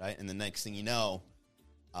 right? And the next thing you know,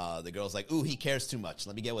 the girl's like, ooh, he cares too much.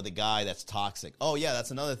 Let me get with a guy that's toxic. Oh, yeah,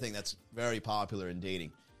 that's another thing that's very popular in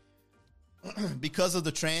dating. Because of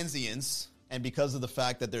the transience and because of the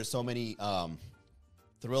fact that there's so many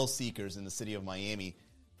thrill seekers in the city of Miami,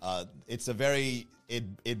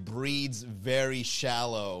 it breeds very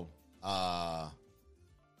shallow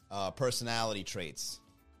personality traits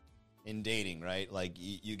in dating, right? Like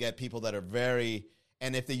you get people that are very,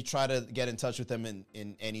 and if you try to get in touch with them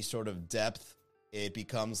in any sort of depth, it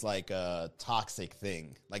becomes like a toxic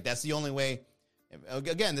thing. Like that's the only way.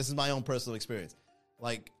 Again, this is my own personal experience.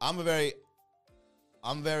 Like I'm very,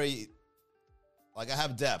 like I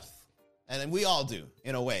have depth, and we all do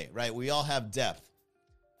in a way, right? We all have depth.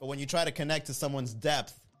 But when you try to connect to someone's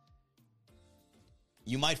depth,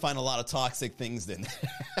 you might find a lot of toxic things in there.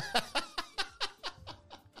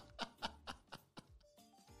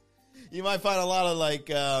 You might find a lot of like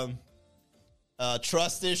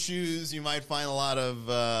trust issues. You might find a lot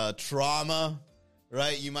of trauma,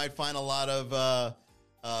 right? You might find a lot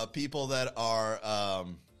of people that are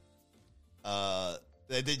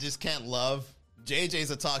they just can't love. JJ's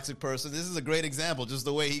a toxic person. This is a great example, just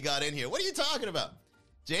the way he got in here. What are you talking about?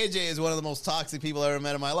 JJ is one of the most toxic people I ever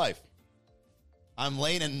met in my life. I'm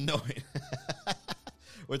late and know it.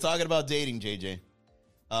 We're talking about dating, JJ.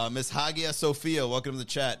 Miss Hagia Sophia, welcome to the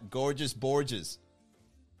chat. Gorgeous Borges.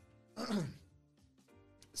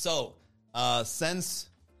 So, since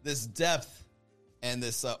this depth and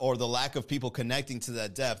this, or the lack of people connecting to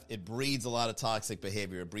that depth, it breeds a lot of toxic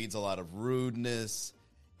behavior. It breeds a lot of rudeness.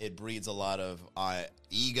 It breeds a lot of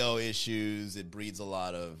ego issues. It breeds a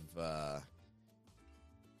lot of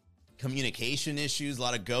communication issues, a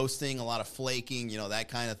lot of ghosting, a lot of flaking, that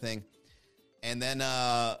kind of thing. And then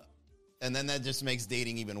that just makes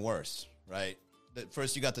dating even worse, right?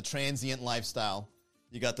 First, you got the transient lifestyle.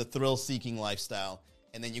 You got the thrill-seeking lifestyle.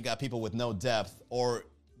 And then you got people with no depth, or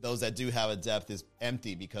those that do have a depth is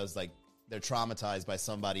empty because, like, they're traumatized by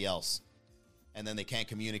somebody else. And then they can't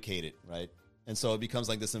communicate it, right? And so it becomes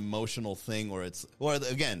like this emotional thing where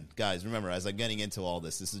again, guys, remember, as I'm getting into all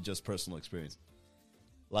this is just personal experience.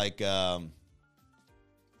 Like, I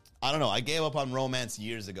don't know. I gave up on romance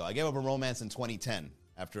years ago. I gave up on romance in 2010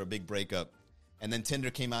 after a big breakup. And then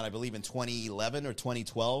Tinder came out, I believe, in 2011 or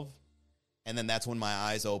 2012. And then that's when my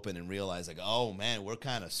eyes opened and realized, like, oh, man, we're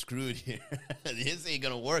kind of screwed here. This ain't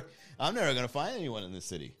going to work. I'm never going to find anyone in this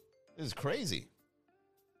city. This is crazy.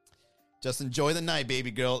 Just enjoy the night, baby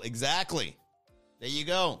girl. Exactly. There you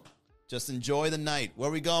go. Just enjoy the night. Where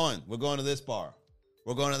are we going? We're going to this bar.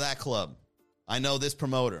 We're going to that club. I know this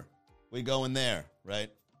promoter. We going there, right?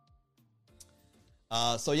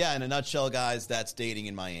 So, yeah, in a nutshell, guys, that's dating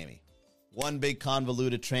in Miami. One big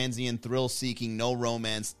convoluted, transient, thrill-seeking, no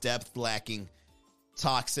romance, depth-lacking,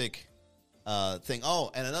 toxic thing.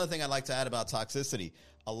 Oh, and another thing I'd like to add about toxicity.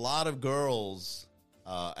 A lot of girls,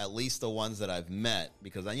 at least the ones that I've met,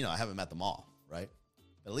 because, I haven't met them all, right?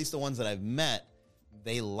 But at least the ones that I've met,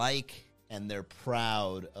 they like and they're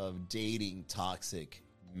proud of dating toxic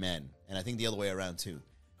men. And I think the other way around, too.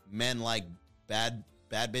 Men like bad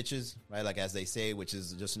bitches, right? Like, as they say, which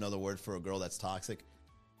is just another word for a girl that's toxic.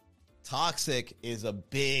 Toxic is a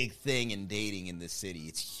big thing in dating in this city.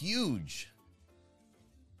 It's huge.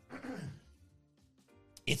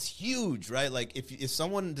 It's huge, right? Like if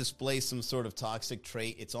someone displays some sort of toxic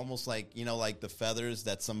trait, it's almost like, like the feathers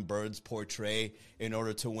that some birds portray in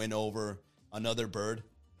order to win over another bird.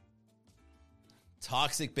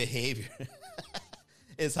 Toxic behavior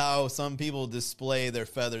is how some people display their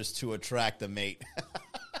feathers to attract a mate.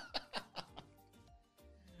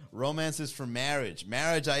 Romance is for marriage.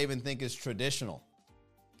 Marriage, I even think, is traditional.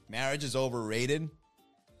 Marriage is overrated.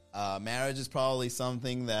 Marriage is probably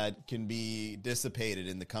something that can be dissipated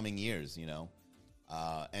in the coming years,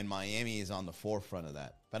 and Miami is on the forefront of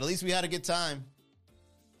that. But at least we had a good time.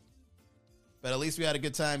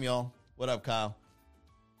 Y'all. What up, Kyle?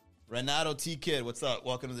 Renato T. Kid, what's up?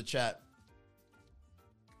 Welcome to the chat.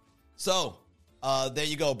 So, there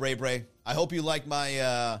you go, Bray Bray. I hope you like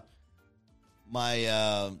my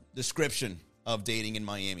description of dating in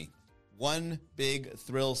Miami. One big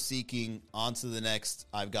thrill-seeking, on to the next,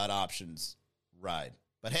 I've got options ride.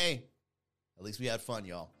 But hey, at least we had fun,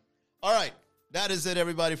 y'all. All right, that is it,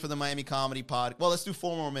 everybody, for the Miami Comedy Pod. Well, let's do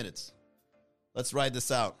 4 more minutes. Let's ride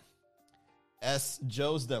this out. S.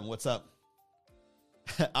 Josdem, what's up?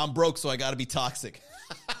 I'm broke, so I got to be toxic.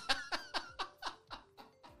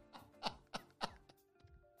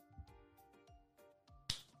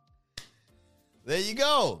 There you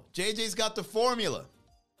go. JJ's got the formula.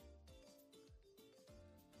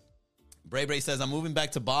 Bray Bray says, I'm moving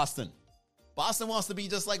back to Boston. Boston wants to be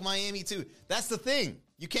just like Miami, too. That's the thing.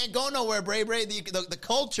 You can't go nowhere, Bray Bray. The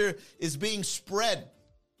culture is being spread.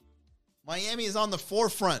 Miami is on the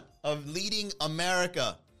forefront of leading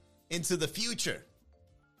America into the future.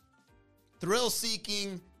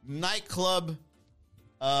 Thrill-seeking nightclub,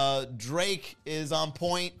 Drake is on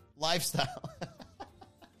point lifestyle.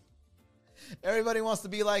 Everybody wants to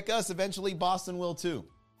be like us. Eventually, Boston will too.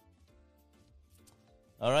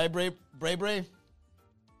 All right, Bray Bray.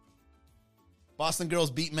 Boston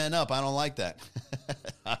girls beat men up. I don't like that.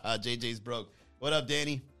 JJ's broke. What up,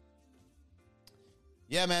 Danny?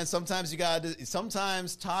 Yeah, man, sometimes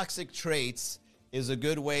toxic traits is a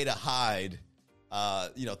good way to hide,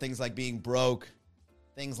 things like being broke,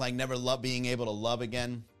 things like never being able to love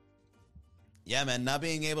again. Yeah, man, not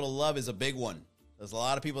being able to love is a big one. There's a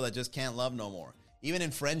lot of people that just can't love no more. Even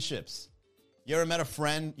in friendships. You ever met a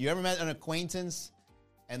friend? You ever met an acquaintance?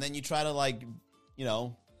 And then you try to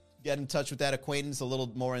get in touch with that acquaintance a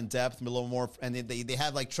little more in depth, a little more, and they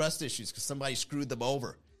have like trust issues because somebody screwed them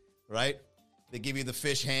over, right? They give you the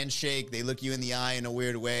fish handshake. They look you in the eye in a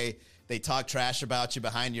weird way. They talk trash about you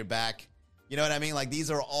behind your back. You know what I mean? Like, these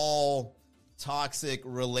are all toxic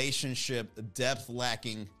relationship, depth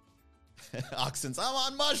lacking accents. I'm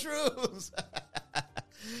on mushrooms.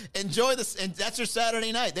 Enjoy this. And that's your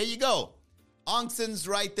Saturday night. There you go. Ongson's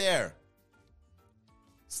right there.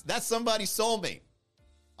 That's somebody's soulmate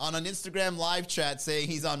on an Instagram live chat saying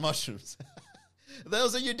he's on mushrooms.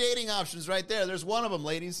 Those are your dating options right there. There's one of them,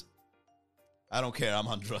 ladies. I don't care. I'm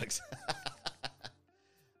on drugs.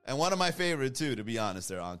 And one of my favorite, too, to be honest,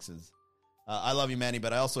 there, Ongsons. I love you, Manny,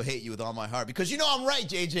 but I also hate you with all my heart. Because you know I'm right,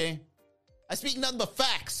 JJ. I speak nothing but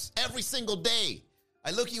facts every single day.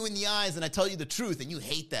 I look you in the eyes and I tell you the truth, and you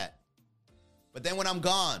hate that. But then when I'm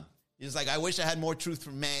gone, you're just like, I wish I had more truth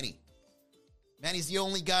from Manny. Manny's the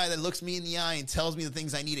only guy that looks me in the eye and tells me the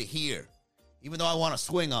things I need to hear, even though I want to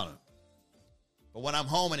swing on him. But when I'm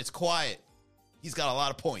home and it's quiet, he's got a lot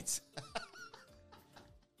of points.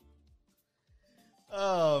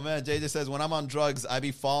 Oh, man. JJ says, when I'm on drugs, I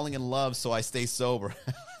be falling in love, so I stay sober.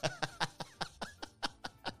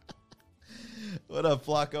 What up,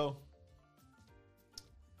 Flacco?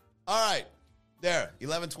 All right. There,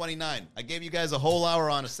 11:29. I gave you guys a whole hour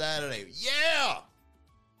on a Saturday. Yeah!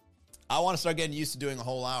 I want to start getting used to doing a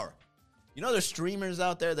whole hour. You know there's streamers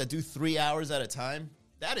out there that do 3 hours at a time?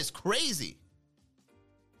 That is crazy.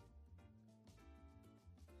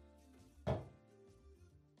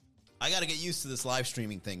 I got to get used to this live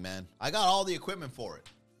streaming thing, man. I got all the equipment for it,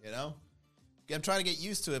 you know? I'm trying to get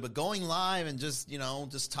used to it, but going live and just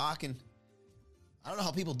talking, I don't know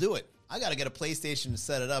how people do it. I got to get a PlayStation to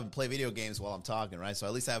set it up and play video games while I'm talking, right? So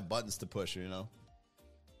at least I have buttons to push, you know?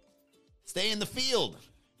 Stay in the field.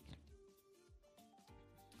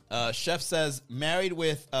 Chef says, married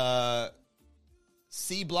with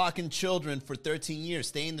C-blocking children for 13 years.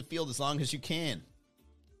 Stay in the field as long as you can.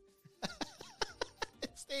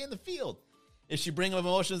 Stay in the field. If she brings up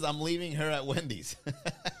emotions, I'm leaving her at Wendy's.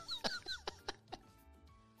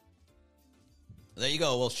 There you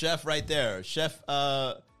go. Well, Chef right there. Chef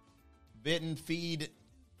Bitten Feed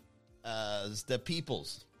the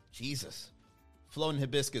Peoples. Jesus. Floating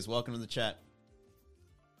Hibiscus, welcome to the chat.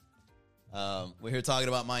 We're here talking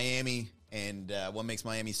about Miami and what makes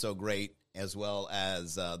Miami so great, as well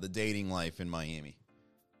as the dating life in Miami.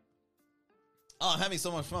 Oh, I'm having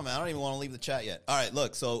so much fun, man. I don't even want to leave the chat yet. All right,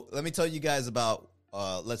 look, so let me tell you guys about,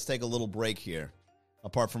 let's take a little break here,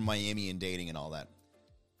 apart from Miami and dating and all that.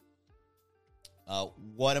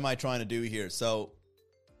 What am I trying to do here? So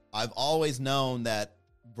I've always known that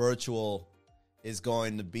virtual is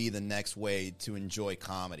going to be the next way to enjoy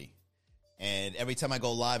comedy. And every time I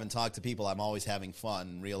go live and talk to people, I'm always having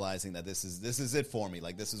fun, realizing that this is it for me.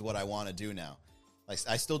 Like, this is what I want to do now. Like,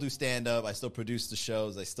 I still do stand-up. I still produce the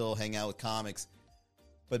shows. I still hang out with comics.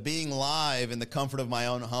 But being live in the comfort of my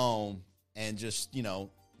own home and just,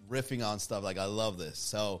 riffing on stuff, like, I love this.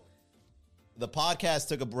 So the podcast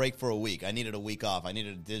took a break for a week. I needed a week off. I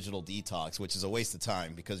needed a digital detox, which is a waste of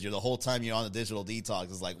time because the whole time you're on the digital detox,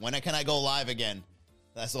 it's like, when can I go live again?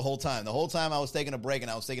 That's the whole time. The whole time I was taking a break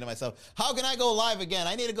and I was thinking to myself, how can I go live again?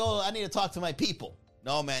 I need to talk to my people.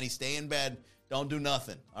 No, man, stay in bed. Don't do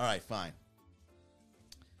nothing. All right, fine.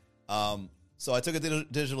 So I took a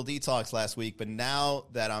digital detox last week, but now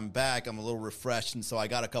that I'm back, I'm a little refreshed, and so I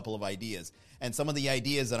got a couple of ideas. And some of the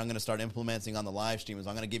ideas that I'm going to start implementing on the live stream is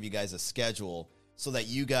I'm going to give you guys a schedule so that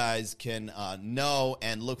you guys can know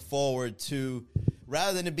and look forward to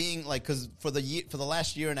rather than it being like, because for the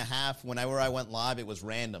last year and a half, whenever I went live, it was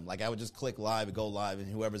random. Like I would just click live and go live, and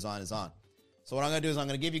whoever's on is on. So what I'm gonna do is I'm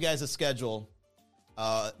gonna give you guys a schedule.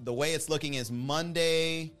 The way it's looking is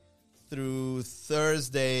Monday through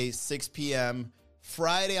Thursday, 6 p.m.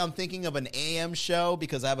 Friday, I'm thinking of an AM show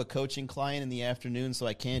because I have a coaching client in the afternoon, so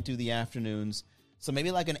I can't do the afternoons. So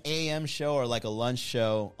maybe like an AM show or like a lunch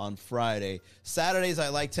show on Friday. Saturdays, I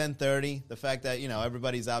like 10:30. The fact that,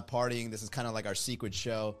 everybody's out partying. This is kind of like our secret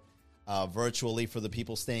show virtually for the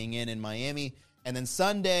people staying in Miami. And then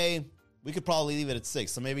Sunday, we could probably leave it at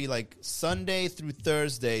 6. So maybe like Sunday through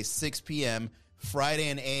Thursday, 6 p.m., Friday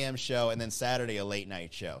an AM show, and then Saturday a late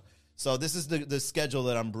night show. So this is the schedule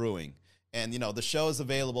that I'm brewing. And, the show is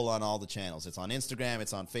available on all the channels. It's on Instagram,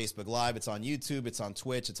 it's on Facebook Live, it's on YouTube, it's on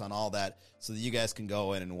Twitch, it's on all that, so that you guys can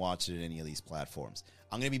go in and watch it at any of these platforms.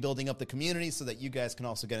 I'm going to be building up the community so that you guys can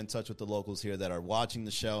also get in touch with the locals here that are watching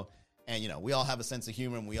the show. And, we all have a sense of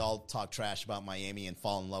humor, and we all talk trash about Miami and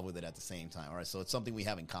fall in love with it at the same time. All right, so it's something we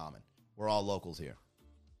have in common. We're all locals here.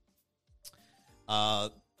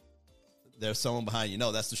 There's someone behind you.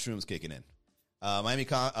 No, that's the shrooms kicking in.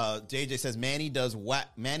 JJ says Manny doesn't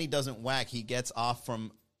whack. He gets off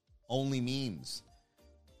from only memes.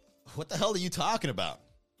 What the hell are you talking about,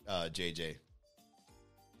 JJ?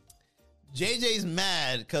 JJ's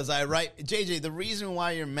mad because I write. JJ, the reason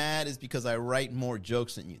why you're mad is because I write more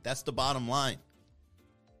jokes than you. That's the bottom line.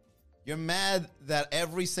 You're mad that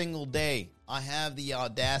every single day I have the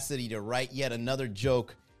audacity to write yet another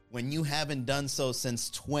joke when you haven't done so since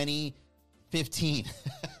 2015.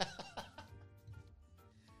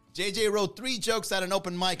 JJ wrote 3 jokes at an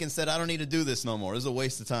open mic and said, I don't need to do this no more. This is a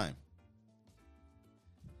waste of time.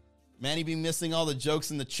 Manny be missing all the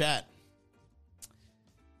jokes in the chat.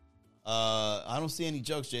 I don't see any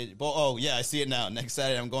jokes, JJ. Oh, yeah, I see it now. Next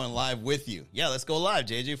Saturday, I'm going live with you. Yeah, let's go live,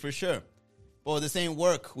 JJ, for sure. Boy, this ain't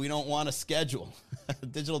work. We don't want a schedule.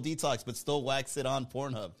 Digital detox, but still wax it on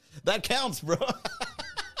Pornhub. That counts, bro.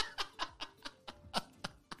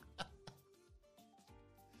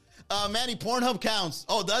 Manny, Pornhub counts.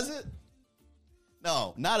 Oh, does it?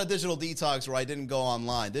 No, not a digital detox where I didn't go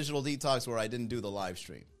online. Digital detox where I didn't do the live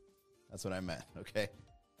stream. That's what I meant, okay?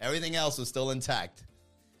 Everything else was still intact.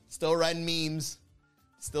 Still writing memes.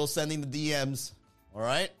 Still sending the DMs. All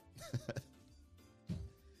right?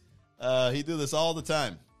 He do this all the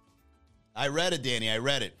time. I read it, Danny. I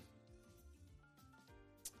read it.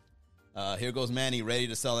 Here goes Manny, ready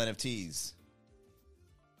to sell NFTs.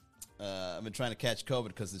 I've been trying to catch COVID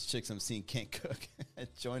because this chicks I'm seeing can't cook.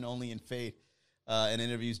 Join only in fade and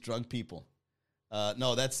interviews drunk people.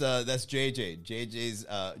 No, that's JJ.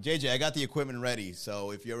 JJ, I got the equipment ready. So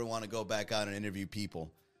if you ever want to go back out and interview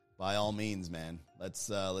people, by all means, man, let's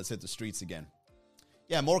hit the streets again.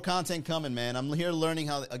 Yeah, more content coming, man. I'm here learning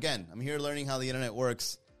how the internet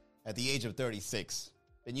works at the age of 36.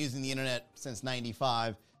 Been using the internet since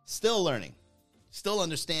 95. Still learning. Still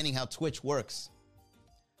understanding how Twitch works.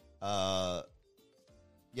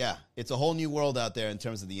 Yeah, it's a whole new world out there in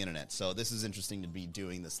terms of the internet. So this is interesting to be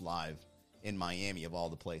doing this live in Miami of all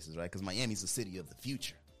the places, right? Because Miami's the city of the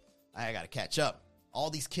future. I got to catch up. All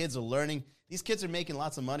these kids are learning. These kids are making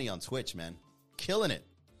lots of money on Twitch, man. Killing it.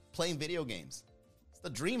 Playing video games. It's the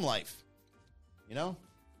dream life. You know?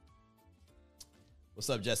 What's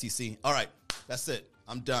up, Jesse C? All right, that's it.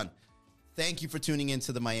 I'm done. Thank you for tuning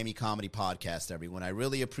into the Miami Comedy Podcast, everyone. I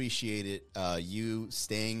really appreciate it. You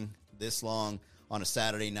staying this long on a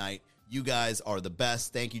Saturday night. You guys are the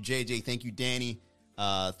best. Thank you, JJ. Thank you, Danny.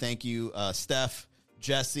 Thank you, Steph,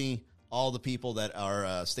 Jesse, all the people that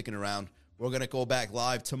are sticking around. We're going to go back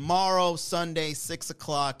live tomorrow, Sunday, 6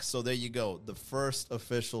 o'clock. So there you go, the first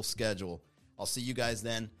official schedule. I'll see you guys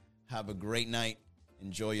then. Have a great night.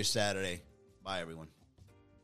 Enjoy your Saturday. Bye, everyone.